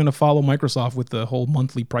were going to follow Microsoft with the whole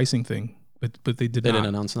monthly pricing thing, but they did not. They didn't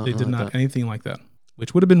announce nothing. They did like not that. anything like that,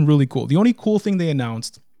 which would have been really cool. The only cool thing they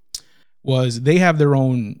announced was they have their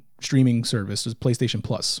own streaming service, is PlayStation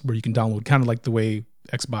Plus, where you can download kind of like the way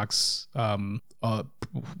Xbox.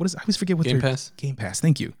 What is? I always forget what Game Pass. Game Pass.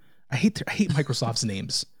 Thank you. I hate Microsoft's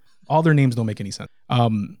names. All their names don't make any sense.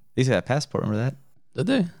 They said Passport. Remember that? Did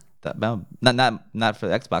they? Not for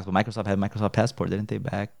the Xbox, but Microsoft had Microsoft Passport, didn't they?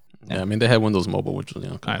 Back. Yeah, I mean they had Windows Mobile, which was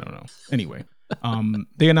I don't know. Anyway,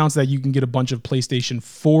 they announced that you can get a bunch of PlayStation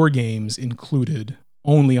 4 games included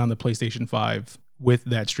only on the PlayStation 5 with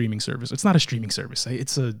that streaming service. It's not a streaming service.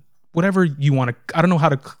 It's a whatever you want to. I don't know how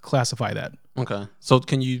to classify that. Okay, so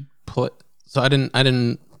can you play? So I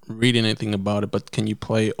didn't read anything about it, but can you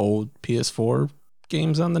play old PS4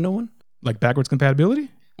 games on the new one? Like backwards compatibility?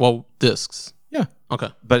 Well, discs. Yeah. Okay.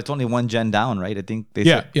 But it's only one gen down, right? I think they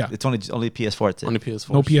Yeah, said yeah. It's only PS4. It's Only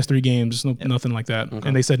PS4. No PS3 games, nothing like that. Okay.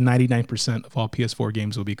 And they said 99% of all PS4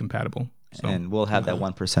 games will be compatible. So, and we'll have that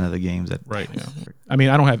 1% of the games that right. Yeah. I mean,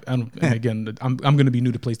 and again, I'm going to be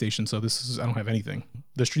new to PlayStation, so I don't have anything.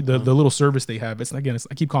 The little service they have,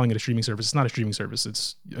 I keep calling it a streaming service. It's not a streaming service.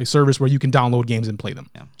 It's a service where you can download games and play them,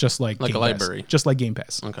 just like Game a library, Pass, just like Game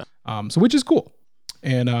Pass. Okay. So which is cool.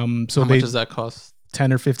 And so how much does that cost?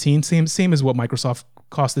 10 or 15, same as what Microsoft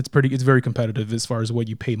costs. It's very competitive as far as what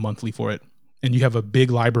you pay monthly for it, and you have a big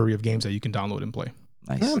library of games that you can download and play.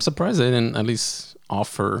 Nice. Yeah, I'm surprised they didn't at least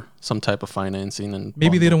offer some type of financing and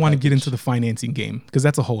maybe they don't want to get into the financing game because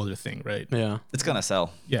that's a whole other thing, right? Yeah, it's gonna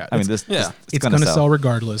sell. Yeah, I mean it's gonna sell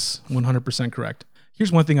regardless. 100% correct.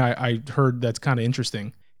 Here's one thing I heard that's kind of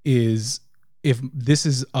interesting is if this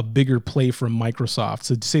is a bigger play from Microsoft.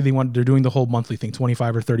 So say they're doing the whole monthly thing,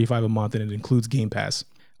 25 or 35 a month, and it includes Game Pass.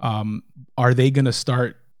 Are they going to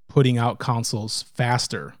start putting out consoles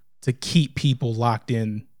faster to keep people locked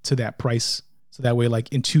in to that price? So that way,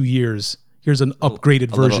 like in 2 years, here's an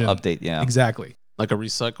upgraded version. Update, yeah. Exactly. like a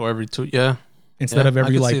recycle every 2. Yeah. Instead of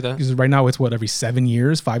every I could see that. because right now it's every 7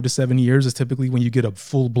 years, 5 to 7 years is typically when you get a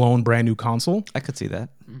full blown brand new console. I could see that.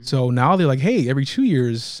 So now they're like, hey, every 2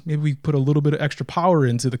 years, maybe we put a little bit of extra power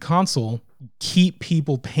into the console, keep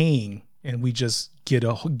people paying, and we just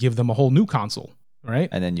give them a whole new console, right?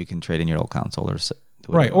 And then you can trade in your old console or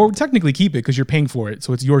right, or technically keep it because you're paying for it,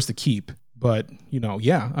 so it's yours to keep. But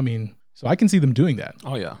I mean, so I can see them doing that.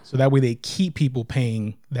 Oh yeah. So that way they keep people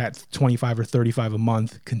paying that 25 or 35 a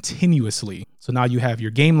month continuously. So now you have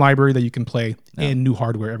your game library that you can play and new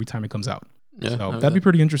hardware every time it comes out. Yeah. So that'd be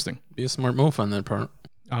pretty interesting. Be a smart move on that part.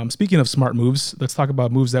 Speaking of smart moves, let's talk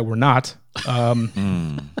about moves that were not.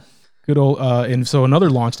 Good old, and so another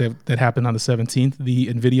launch that happened on the 17th, the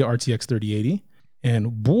NVIDIA RTX 3080.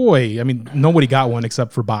 And boy, I mean, nobody got one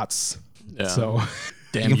except for bots. Yeah. So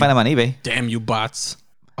you can find them on eBay. Damn you bots.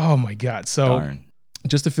 Oh my God. So Darn.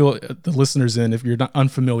 just to fill the listeners in, if you're not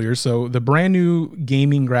unfamiliar, so the brand new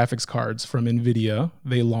gaming graphics cards from NVIDIA,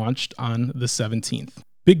 they launched on the 17th.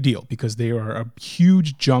 Big deal because they are a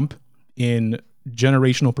huge jump in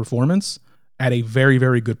generational performance at a very,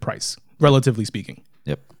 very good price, relatively speaking.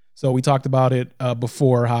 Yep. So we talked about it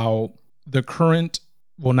before how the current,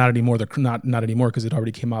 well, not anymore, not anymore because it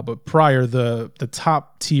already came out, but prior, the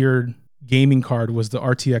top tiered gaming card was the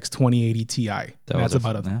RTX 2080 Ti. That's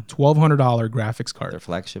about a $1,200 graphics card. Their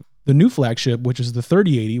flagship. The new flagship, which is the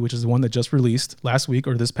 3080, which is the one that just released last week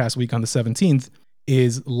or this past week on the 17th,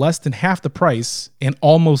 is less than half the price and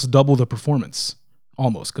almost double the performance.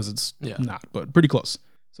 Almost, because it's not, but pretty close.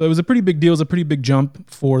 So it was a pretty big deal. It was a pretty big jump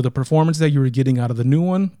for the performance that you were getting out of the new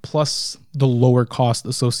one, plus the lower cost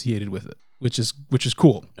associated with it, which is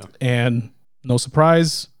cool. Yeah. And no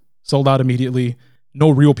surprise, sold out immediately. No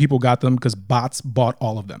real people got them because bots bought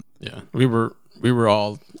all of them. Yeah, we were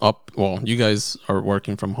all up. Well, you guys are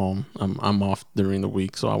working from home. I'm off during the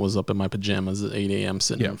week, so I was up in my pajamas at 8 a.m.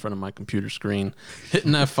 sitting in front of my computer screen,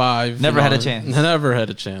 hitting F5. Never had a chance. Never had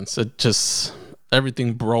a chance. It just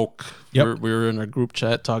everything broke. Yep. We were in a group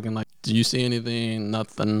chat talking like, "Do you see anything?"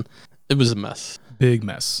 Nothing. It was a mess. Big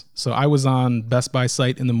mess. So I was on Best Buy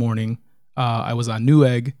site in the morning. I was on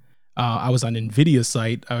Newegg. I was on NVIDIA's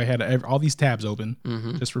site. I had all these tabs open,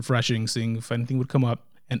 just refreshing, seeing if anything would come up.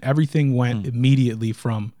 And everything went immediately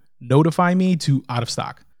from notify me to out of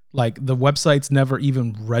stock. Like the websites never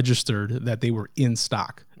even registered that they were in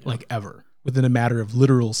stock, like ever, within a matter of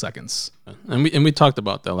literal seconds. And we talked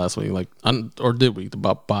about that last week, like, or did we,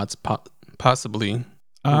 about bots possibly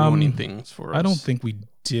ruining things for us? I don't think we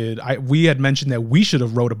did. We had mentioned that we should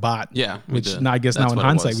have wrote a bot. Yeah, which now I guess now in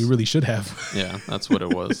hindsight we really should have. Yeah, that's what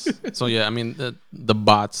it was. So yeah, I mean the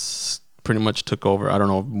bots pretty much took over. I don't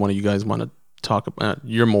know if one of you guys want to talk about.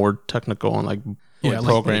 You're more technical on like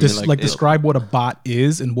programming. Describe what a bot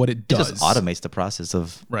is and what it does. It just automates the process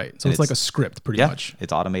of So it's like a script, pretty much.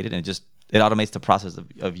 It's automated and it automates the process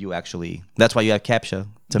of you actually. That's why you have CAPTCHA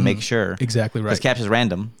to make sure. Exactly right. Because CAPTCHA is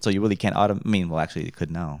random, so you really can't automate. I mean, well, actually, it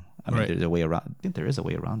could now. I mean, there's a way around. I think there is a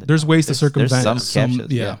way around it. There's ways to circumvent some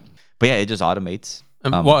CAPTCHAs. Yeah. But yeah, it just automates.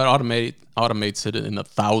 It automates it in the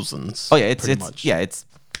thousands. Oh yeah, it's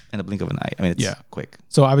in the blink of an eye. I mean, it's quick.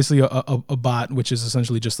 So obviously, a bot, which is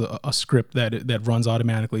essentially just a script that runs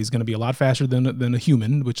automatically, is going to be a lot faster than a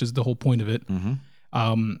human, which is the whole point of it.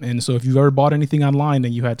 And so if you've ever bought anything online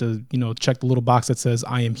and you had to, check the little box that says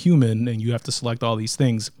 "I am human" and you have to select all these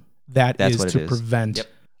things, that's is to prevent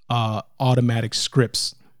automatic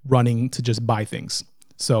scripts running to just buy things.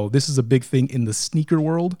 So this is a big thing in the sneaker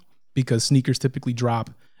world because sneakers typically drop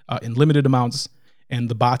in limited amounts, and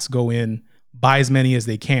the bots go in, buy as many as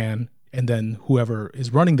they can, and then whoever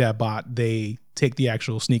is running that bot, they take the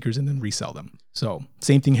actual sneakers and then resell them. So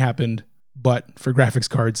same thing happened, but for graphics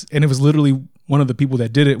cards. And it was literally one of the people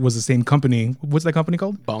that did it was the same company. What's that company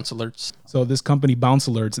called? Bounce Alerts. So this company, Bounce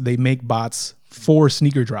Alerts, they make bots for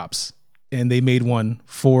sneaker drops. And they made one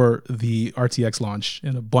for the RTX launch.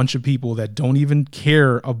 And a bunch of people that don't even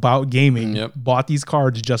care about gaming bought these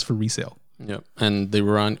cards just for resale. Yep. And they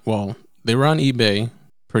were on eBay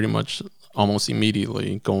pretty much almost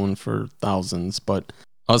immediately, going for thousands. But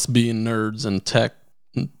us being nerds and tech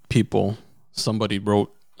people, somebody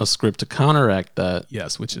wrote a script to counteract that.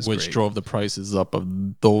 Yes, which great. Drove the prices up of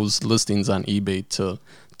those listings on eBay to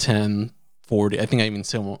 10, 40. I think I even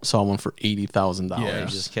saw one for $80,000. Yeah,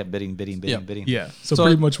 just kept bidding. Yeah. So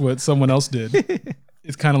pretty much what someone else did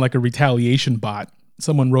is kind of like a retaliation bot.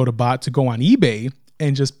 Someone wrote a bot to go on eBay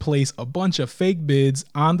and just place a bunch of fake bids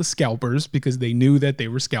on the scalpers because they knew that they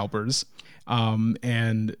were scalpers.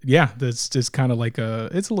 And yeah, that's just kind of like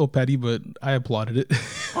it's a little petty, but I applauded it.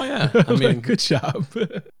 Oh yeah. I mean, good job.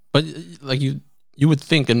 But like you would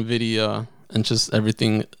think NVIDIA and just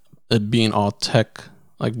everything being all tech,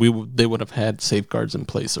 like they would have had safeguards in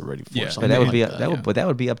place already for something. But that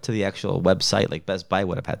would be up to the actual website. Like Best Buy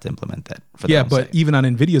would have had to implement that. But even on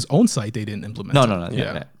NVIDIA's own site, they didn't implement it. No.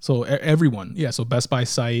 Yeah. So everyone, so Best Buy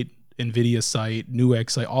site, NVIDIA site, Newegg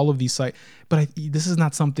site, all of these sites. But this is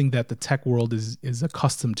not something that the tech world is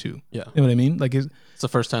accustomed to. Yeah. You know what I mean? Like it's the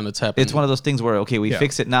first time it's happened. It's one of those things where, okay, we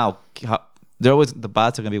fix it now. The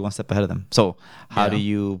bots are going to be one step ahead of them. So how do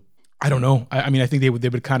you... I don't know. I mean, I think they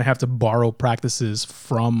would kind of have to borrow practices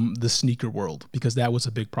from the sneaker world because that was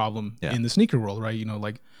a big problem in the sneaker world, right?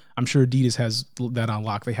 Like I'm sure Adidas has that on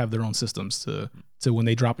lock. They have their own systems to when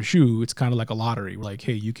they drop a shoe, it's kind of like a lottery. Like,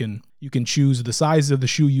 hey, you can choose the size of the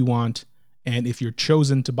shoe you want, and if you're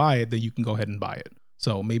chosen to buy it, then you can go ahead and buy it.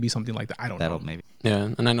 So maybe something like that. I don't know. Maybe. Yeah,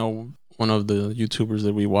 and I know one of the YouTubers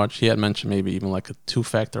that we watch, he had mentioned maybe even like a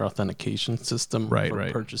 2-factor authentication system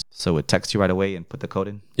for purchase. So it texts you right away and put the code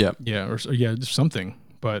in? Yeah, or just something.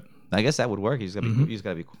 But I guess that would work. You just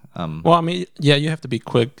gotta be well, I mean, you have to be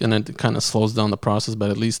quick, and it kind of slows down the process,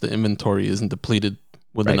 but at least the inventory isn't depleted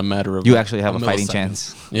within a matter of you actually have a fighting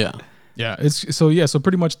chance. Yeah. Yeah, so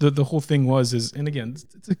pretty much the whole thing and again,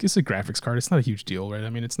 it's a graphics card. It's not a huge deal, right?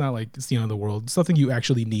 I mean, it's not like it's the end of the world. It's nothing you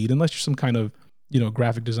actually need unless you're some kind of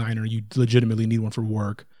graphic designer. You legitimately need one for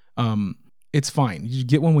work. It's fine. You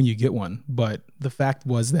get one when you get one. But the fact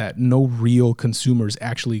was that no real consumers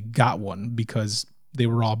actually got one because they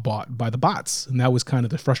were all bought by the bots, and that was kind of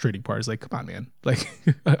the frustrating part. It's like, come on, man! Like,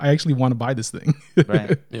 I actually want to buy this thing.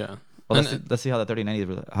 Right? Yeah. Well, let's see how the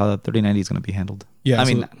 3090 is going to be handled. Yeah, I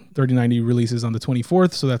mean, 3090 releases on the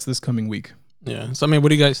 24th, so that's this coming week. Yeah. So I mean, what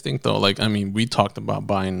do you guys think though? Like, I mean, we talked about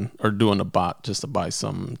buying or doing a bot just to buy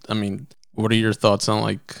some. I mean, what are your thoughts on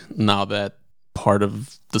like now that part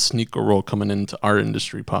of the sneaker world coming into our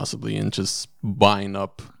industry possibly, and just buying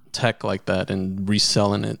up tech like that and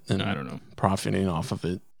reselling it and I don't know, profiting off of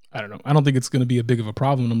it? I don't know. I don't think it's going to be a big of a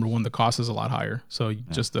problem. Number one, the cost is a lot higher. So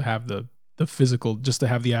just to have the physical, just to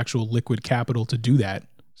have the actual liquid capital to do that.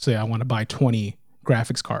 Say I want to buy 20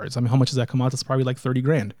 graphics cards. I mean, how much does that come out? That's probably like 30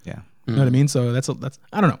 grand. Yeah. You know what I mean? So that's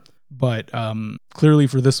I don't know. But clearly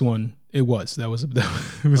for this one, it was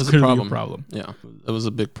clearly a problem. Yeah, it was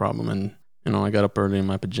a big problem, and I got up early in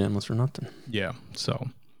my pajamas for nothing. Yeah. So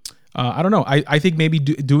I don't know. I think maybe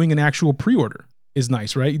doing an actual pre-order is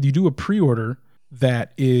nice, right? You do a pre-order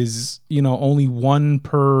that is, only one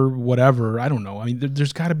per whatever. I don't know. I mean,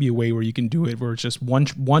 there's got to be a way where you can do it where it's just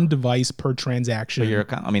one device per transaction. So your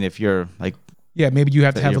account. I mean, if you're like. Yeah, maybe you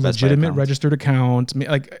have to have a legitimate registered account.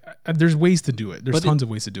 Like, there's ways to do it. There's tons of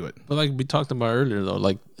ways to do it. But like we talked about earlier, though,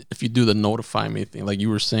 like if you do the notify me thing, like you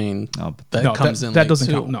were saying, that doesn't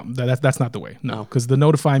count. No, that's not the way. No, because the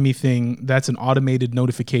notify me thing, that's an automated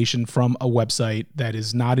notification from a website that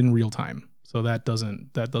is not in real time. So that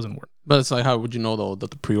doesn't work. But it's like, how would you know though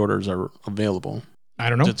that the pre-orders are available? I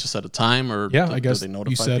don't know. Just at a time, or I guess do they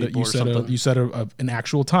notify people you set an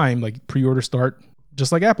actual time, like pre-order start.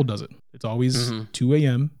 Just like Apple does it. It's always 2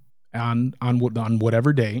 a.m. on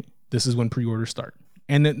whatever day. This is when pre-orders start.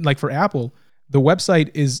 And then, like for Apple, the website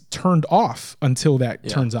is turned off until that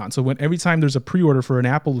turns on. So every time there's a pre-order for an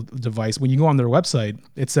Apple device, when you go on their website,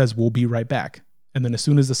 it says we'll be right back. And then as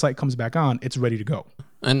soon as the site comes back on, it's ready to go.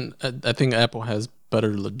 And I think Apple has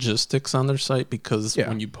better logistics on their site because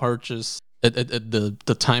when you purchase,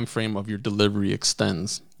 the time frame of your delivery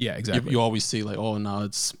extends. Yeah, exactly. You always see like, oh, now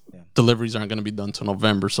it's deliveries aren't going to be done till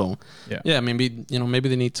November. So maybe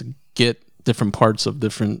they need to get different parts of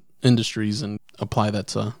different industries and apply that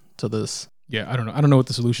to this. Yeah, I don't know. I don't know what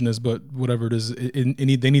the solution is, but whatever it is,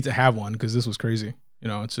 they need to have one because this was crazy.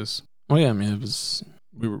 It's just. Oh yeah, I mean, it was.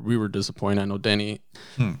 We were disappointed. I know Danny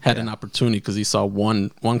had an opportunity because he saw one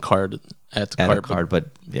card at the card, but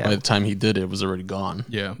by the time he did it was already gone.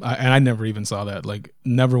 Yeah, and I never even saw that. Like,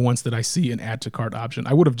 never once did I see an add to cart option.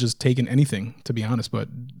 I would have just taken anything, to be honest, but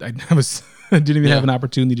I didn't even have an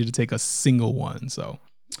opportunity to take a single one. So,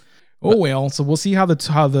 so we'll see how the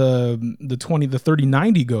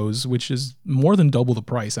 3090 goes, which is more than double the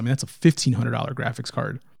price. I mean, that's a $1,500 graphics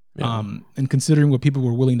card. Yeah. And considering what people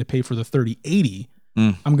were willing to pay for the 3080.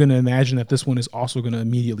 I'm going to imagine that this one is also going to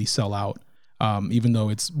immediately sell out. Even though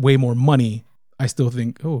it's way more money, I still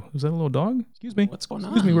think, oh, is that a little dog? Excuse me. What's going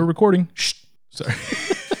on? Excuse me, we're recording. Shh. Sorry.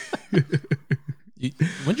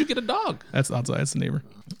 When'd you get a dog? That's outside. That's the neighbor.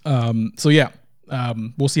 We'll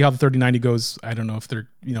see how the 3090 goes. I don't know if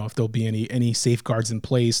if there'll be any safeguards in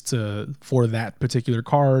place for that particular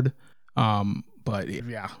card. But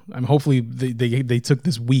yeah, hopefully they took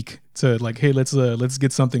this week to like, hey, let's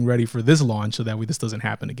get something ready for this launch so that way this doesn't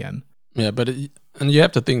happen again. Yeah, and you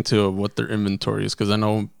have to think too of what their inventory is, because I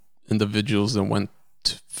know individuals that went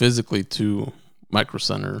physically to Micro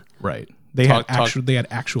Center. Right. They had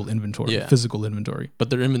actual inventory, physical inventory. But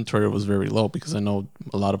their inventory was very low because I know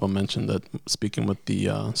a lot of them mentioned that speaking with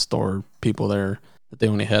the store people there, that they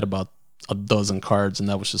only had about a dozen cards, and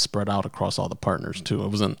that was just spread out across all the partners too. It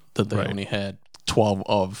wasn't that they only had 12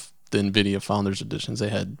 of the NVIDIA Founders Editions. They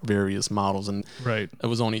had various models, and it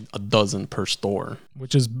was only a dozen per store,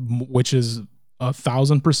 which is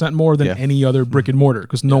 1,000% more than any other brick and mortar,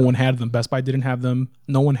 because no one had them. Best Buy didn't have them.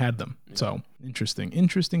 No one had them. Yeah. So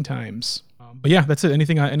interesting times. But yeah, that's it.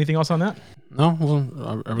 Anything else on that? No.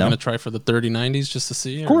 Well, are we going to try for the 3090s just to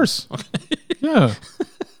see? Of course. Okay. Yeah.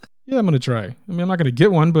 Yeah, I'm going to try. I mean, I'm not going to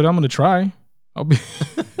get one, but I'm going to try.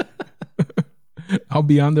 I'll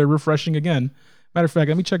be on there refreshing again. Matter of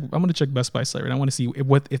fact, I'm going to check Best Buy site. Right? I want to see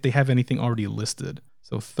if they have anything already listed.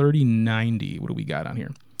 So 3090, what do we got on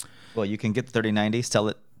here? Well, you can get the 3090, sell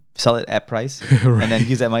it at price, and then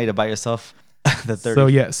use that money to buy yourself the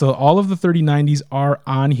 30. So all of the 3090s are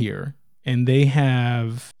on here, and they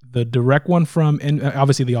have the direct one from, and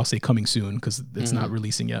obviously they all say coming soon because it's not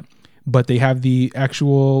releasing yet. But they have the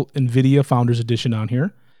actual NVIDIA Founders Edition on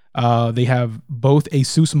here. They have both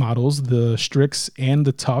Asus models, the Strix and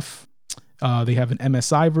the TUF. They have an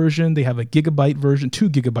MSI version. They have a gigabyte version, 2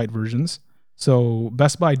 gigabyte versions. So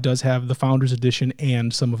Best Buy does have the Founders Edition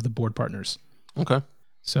and some of the board partners. Okay.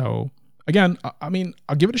 So again, I mean,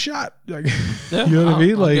 I'll give it a shot. Like, yeah, you know what I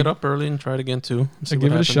mean? I'll get up early and try it again too. Give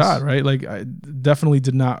it a shot, right? Like, I definitely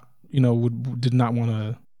did not want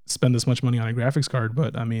to spend this much money on a graphics card,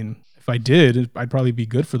 but I mean, if I did, I'd probably be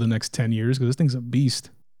good for the next 10 years because this thing's a beast.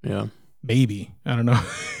 Yeah. Maybe. I don't know.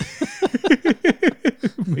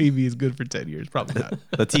 Maybe it's good for 10 years. Probably not.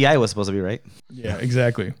 The TI was supposed to be right. Yeah,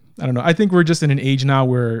 exactly. I don't know. I think we're just in an age now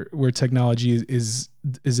where technology is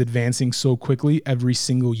advancing so quickly every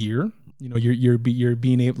single year. You know, you're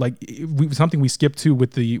being able, like, something we skipped to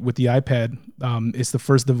with the iPad. It's the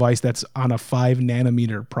first device that's on a 5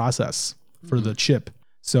 nanometer process for the chip.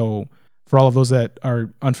 So for all of those that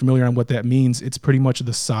are unfamiliar on what that means, it's pretty much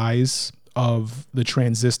the size of the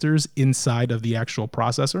transistors inside of the actual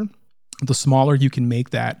processor. The smaller you can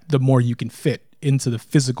make that, the more you can fit into the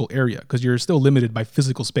physical area, because you're still limited by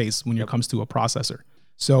physical space when it comes to a processor.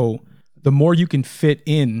 So the more you can fit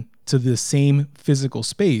in to the same physical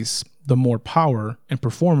space, the more power and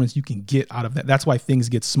performance you can get out of that. That's why things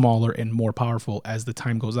get smaller and more powerful as the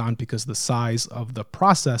time goes on, because the size of the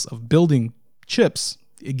process of building chips,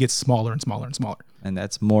 it gets smaller and smaller and smaller. And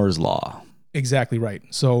that's Moore's law. Exactly right.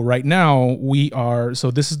 So right now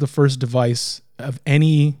this is the first device of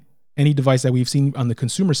any device that we've seen on the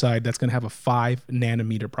consumer side that's going to have a 5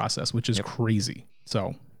 nanometer process, which is crazy.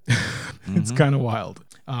 So it's kind of wild.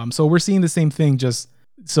 So we're seeing the same thing.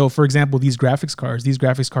 So for example, these graphics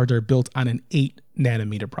cards are built on an 8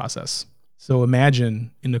 nanometer process. So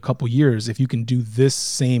imagine in a couple years, if you can do this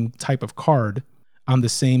same type of card on the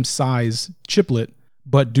same size chiplet,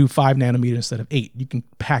 but do 5 nanometers instead of 8, you can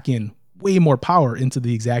pack in way more power into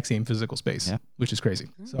the exact same physical space, which is crazy.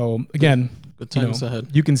 So again, good times ahead.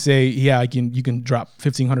 You can say, you can drop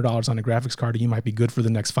 $1,500 on a graphics card and you might be good for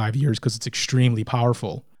the next 5 years because it's extremely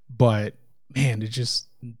powerful. But man, it's just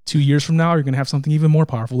 2 years from now, you're going to have something even more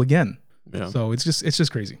powerful again. Yeah. So it's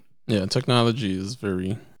just crazy. Yeah. Technology is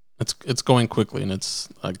it's going quickly, and it's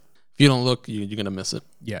like, if you don't look, you're going to miss it.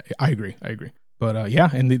 Yeah, I agree. But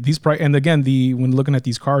and and again, when looking at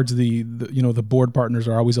these cards, the board partners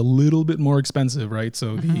are always a little bit more expensive, right?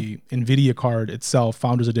 So the NVIDIA card itself,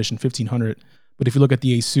 Founders Edition, $1,500. But if you look at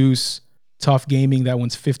the Asus Tough Gaming, that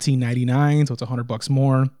one's $1,599, so it's $100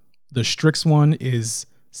 more. The Strix one is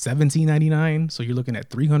 $1,799, so you're looking at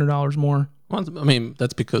 $300 more. Well, I mean,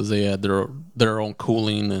 that's because they had their own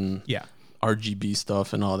cooling and RGB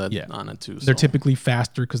stuff and all that on it too. They're typically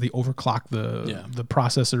faster because they overclock the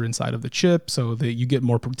processor inside of the chip, so that you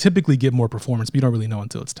typically get more performance. But you don't really know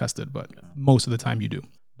until it's tested, but most of the time you do.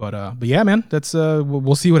 But yeah, man, that's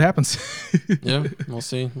we'll see what happens. Yeah, we'll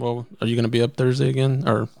see. Well, are you going to be up Thursday again,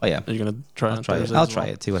 or are you going to try on Thursday? I'll try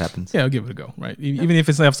it, see what happens. Yeah, I'll give it a go. Right, even if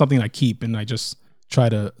it's something I keep and I just try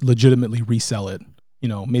to legitimately resell it.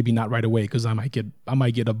 Maybe not right away because I might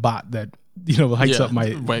get a bot that hikes up my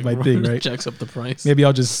thing, right? Jacks up the price. Maybe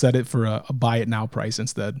I'll just set it for a buy it now price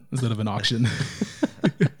instead of an auction.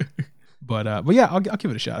 But yeah, I'll give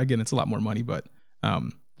it a shot. Again, it's a lot more money, but I'll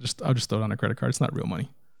just throw it on a credit card. It's not real money.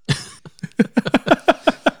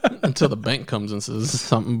 Until the bank comes and says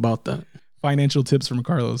something about that. Financial tips from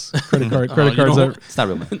Carlos. Credit cards are it's not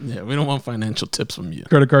real money. Yeah, we don't want financial tips from you.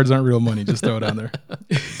 Credit cards aren't real money. Just throw it on there.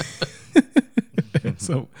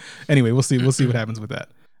 So anyway, we'll see what happens with that.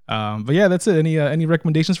 But yeah, that's it. Any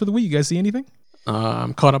recommendations for the week? You guys see anything?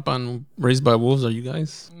 I'm caught up on Raised by Wolves. Are you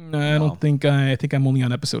guys? I don't think. I think I'm only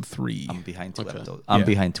on episode 3. I'm behind 2 episodes. I'm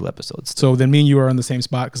behind 2 episodes. So then me and you are on the same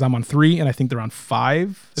spot because I'm on 3 and I think they're on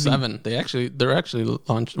 5. 7. They're actually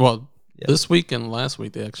launched. Well, this week and last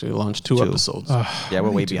week they actually launched 2 episodes. We're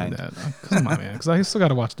way behind. That. Come on, man, because I still got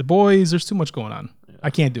to watch The Boys. There's too much going on. Yeah. I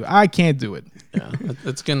can't do it. Yeah,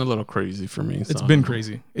 it's getting a little crazy for me. It's been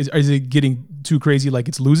crazy. Is it getting too crazy? Like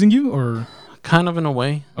it's losing you, or kind of in a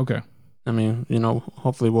way? Okay. I mean,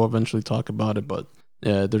 hopefully we'll eventually talk about it, but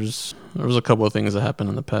yeah, there was a couple of things that happened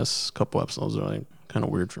in the past couple episodes that are like kind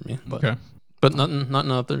of weird for me. But but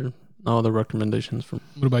no other recommendations from.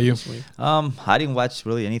 What about you? I didn't watch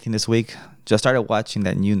really anything this week. Just started watching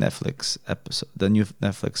that new Netflix episode, the new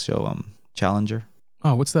Netflix show, Challenger.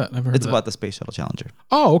 Oh, what's that? Never heard It's about the Space Shuttle Challenger.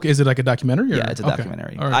 Oh, okay. Is it like a documentary? Or? Yeah, it's a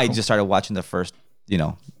documentary. Right, I just started watching the first,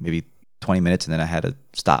 maybe 20 minutes, and then I had to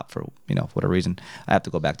stop for, whatever reason. I have to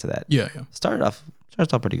go back to that. Yeah. Started off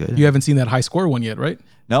pretty good. You haven't seen that high score one yet, right?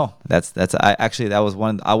 No, that was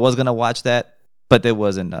one. I was gonna watch that, but it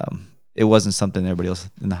wasn't something everybody else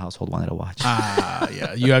in the household wanted to watch.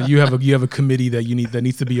 Yeah. You have a committee that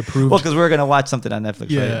needs to be approved. Well, because we're gonna watch something on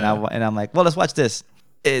Netflix, right? And I'm like, well, let's watch this.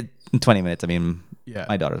 In 20 minutes. I mean,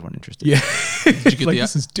 my daughters weren't interested. Yeah. Did you get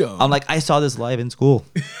this is dumb. I'm like, I saw this live in school.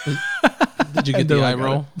 Did you get the eye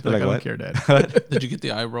roll? Like, I don't care, Dad. Did you get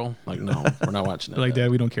the eye roll? Like, no, we're not watching it. Like,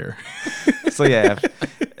 Dad, we don't care. So yeah,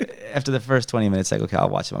 after the first 20 minutes, like, okay, I'll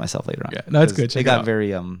watch it by myself later on. Yeah, no, that's 'Cause good. It Check it got out.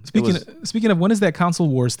 very Speaking of, when is that console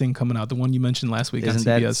wars thing coming out? The one you mentioned last week on Isn't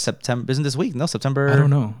CBS. that September? Isn't this week? No, September. I don't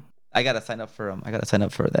know. I gotta sign up for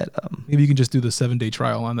that. Maybe you can just do the 7-day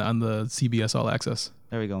trial on the CBS All Access.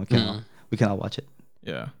 There we go. We can all watch it.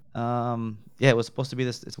 Yeah. Yeah, it was supposed to be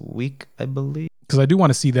this week, I believe. Because I do want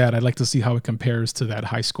to see that. I'd like to see how it compares to that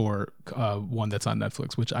high score one that's on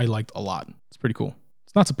Netflix, which I liked a lot. It's pretty cool.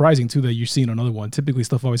 It's not surprising too that you're seeing another one. Typically,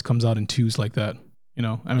 stuff always comes out in twos like that. You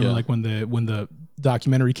know, I remember like when the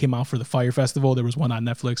documentary came out for the Fire Festival, there was one on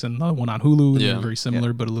Netflix and another one on Hulu. And they were very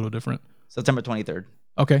similar, but a little different. September 23rd.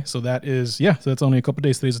 Okay, so that is so that's only a couple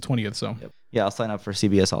days. Today's the 20th. So yeah, I'll sign up for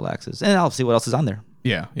CBS All Access and I'll see what else is on there.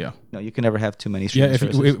 Yeah. No, you can never have too many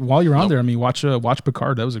streaming Yeah, while you're on there, I mean, watch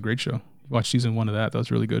Picard. That was a great show. Watch season 1 of that. That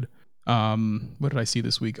was really good. What did I see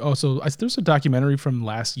this week? Oh, so there's a documentary from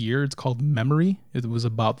last year. It's called Memory. It was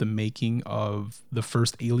about the making of the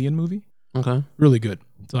first Alien movie. Okay. Really good.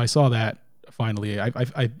 So I saw that finally.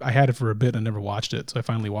 I had it for a bit and never watched it. So I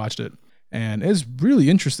finally watched it. And it's really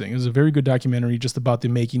interesting. It was a very good documentary just about the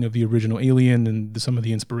making of the original Alien and some of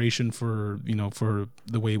the inspiration for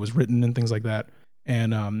the way it was written and things like that.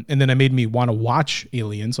 And then it made me want to watch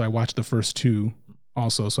Alien. So I watched the first 2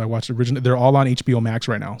 also. So I watched the original. They're all on HBO Max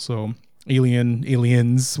right now. So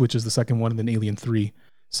Aliens, which is the second one, and then Alien 3.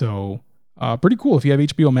 So pretty cool. If you have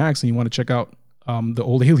HBO Max and you want to check out the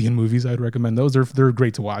old Alien movies, I'd recommend those. They're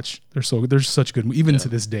great to watch. They're such good. Even to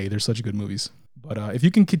this day, they're such good movies. But if you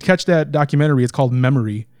can catch that documentary, it's called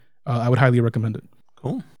Memory. I would highly recommend it.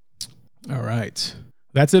 Cool. All right,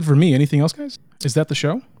 that's it for me. Anything else, guys? Is that the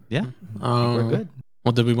show? Yeah, we're good.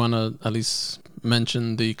 Well, did we want to at least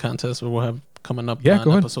mention the contest we'll have coming up go on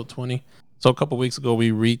ahead. episode 20? So a couple weeks ago, we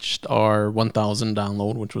reached our 1,000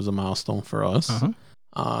 download, which was a milestone for us.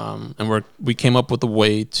 And we came up with a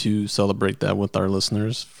way to celebrate that with our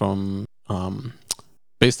listeners. From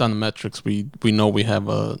based on the metrics, we know we have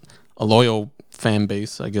a loyal fan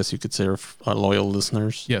base, I guess you could say, or loyal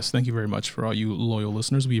listeners. Yes, thank you very much for all you loyal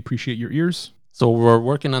listeners. We appreciate your ears. So we're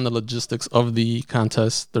working on the logistics of the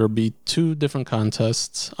contest. There'll be 2 different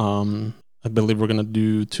contests. I believe we're going to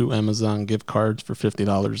do 2 Amazon gift cards for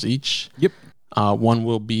 $50 each. Yep. One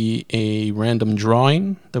will be a random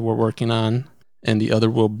drawing that we're working on, and the other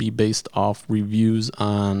will be based off reviews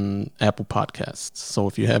on Apple Podcasts. So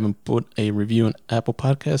if you haven't put a review on Apple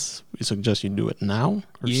Podcasts, we suggest you do it now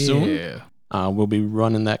or soon. We'll be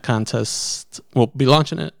running that contest. We'll be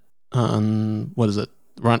launching it on, what is it,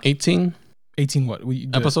 around 18? 18 what?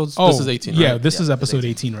 Episodes? Oh, this is 18, Yeah, right? this is episode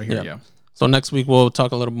 18 right here, yeah. So next week we'll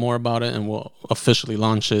talk a little more about it, and we'll officially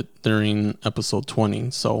launch it during episode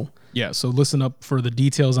 20. So yeah, so listen up for the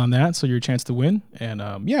details on that, so your chance to win. And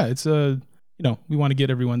it's we want to get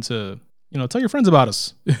everyone to tell your friends about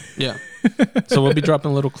us. Yeah. So we'll be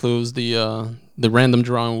dropping little clues. The random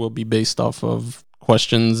drawing will be based off of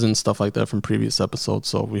questions and stuff like that from previous episodes.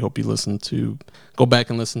 So we hope you go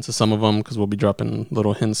back and listen to some of them, because we'll be dropping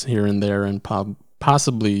little hints here and there, and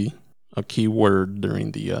possibly a key word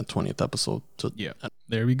during the 20th episode.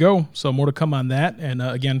 There we go. So more to come on that. And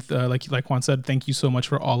again, like Juan said, thank you so much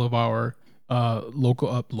for all of our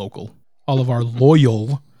all of our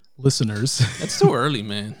loyal listeners. It's too early,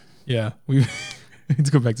 man. Yeah, we need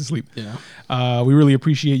to go back to sleep. Yeah. We really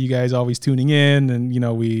appreciate you guys always tuning in, and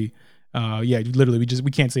we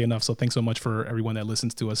can't say enough. So thanks so much for everyone that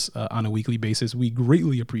listens to us on a weekly basis. We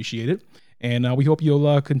greatly appreciate it. And we hope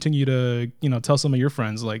you'll continue to, tell some of your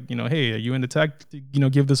friends, like, hey, are you into tech?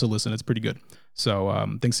 Give this a listen. It's pretty good.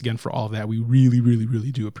 So thanks again for all of that. We really, really,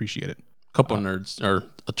 really do appreciate it. A couple of nerds, or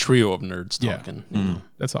a trio of nerds talking. Yeah.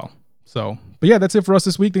 That's all. So, but yeah, that's it for us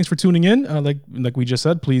this week. Thanks for tuning in. Like we just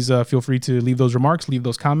said, please feel free to leave those remarks, leave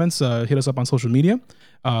those comments, hit us up on social media.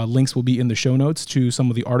 Links will be in the show notes to some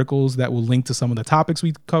of the articles that will link to some of the topics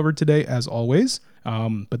we covered today, as always.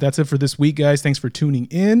 But that's it for this week, guys. Thanks for tuning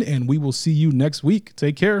in, and we will see you next week.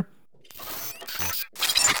 Take care.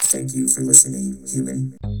 Thank you for listening,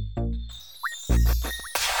 human.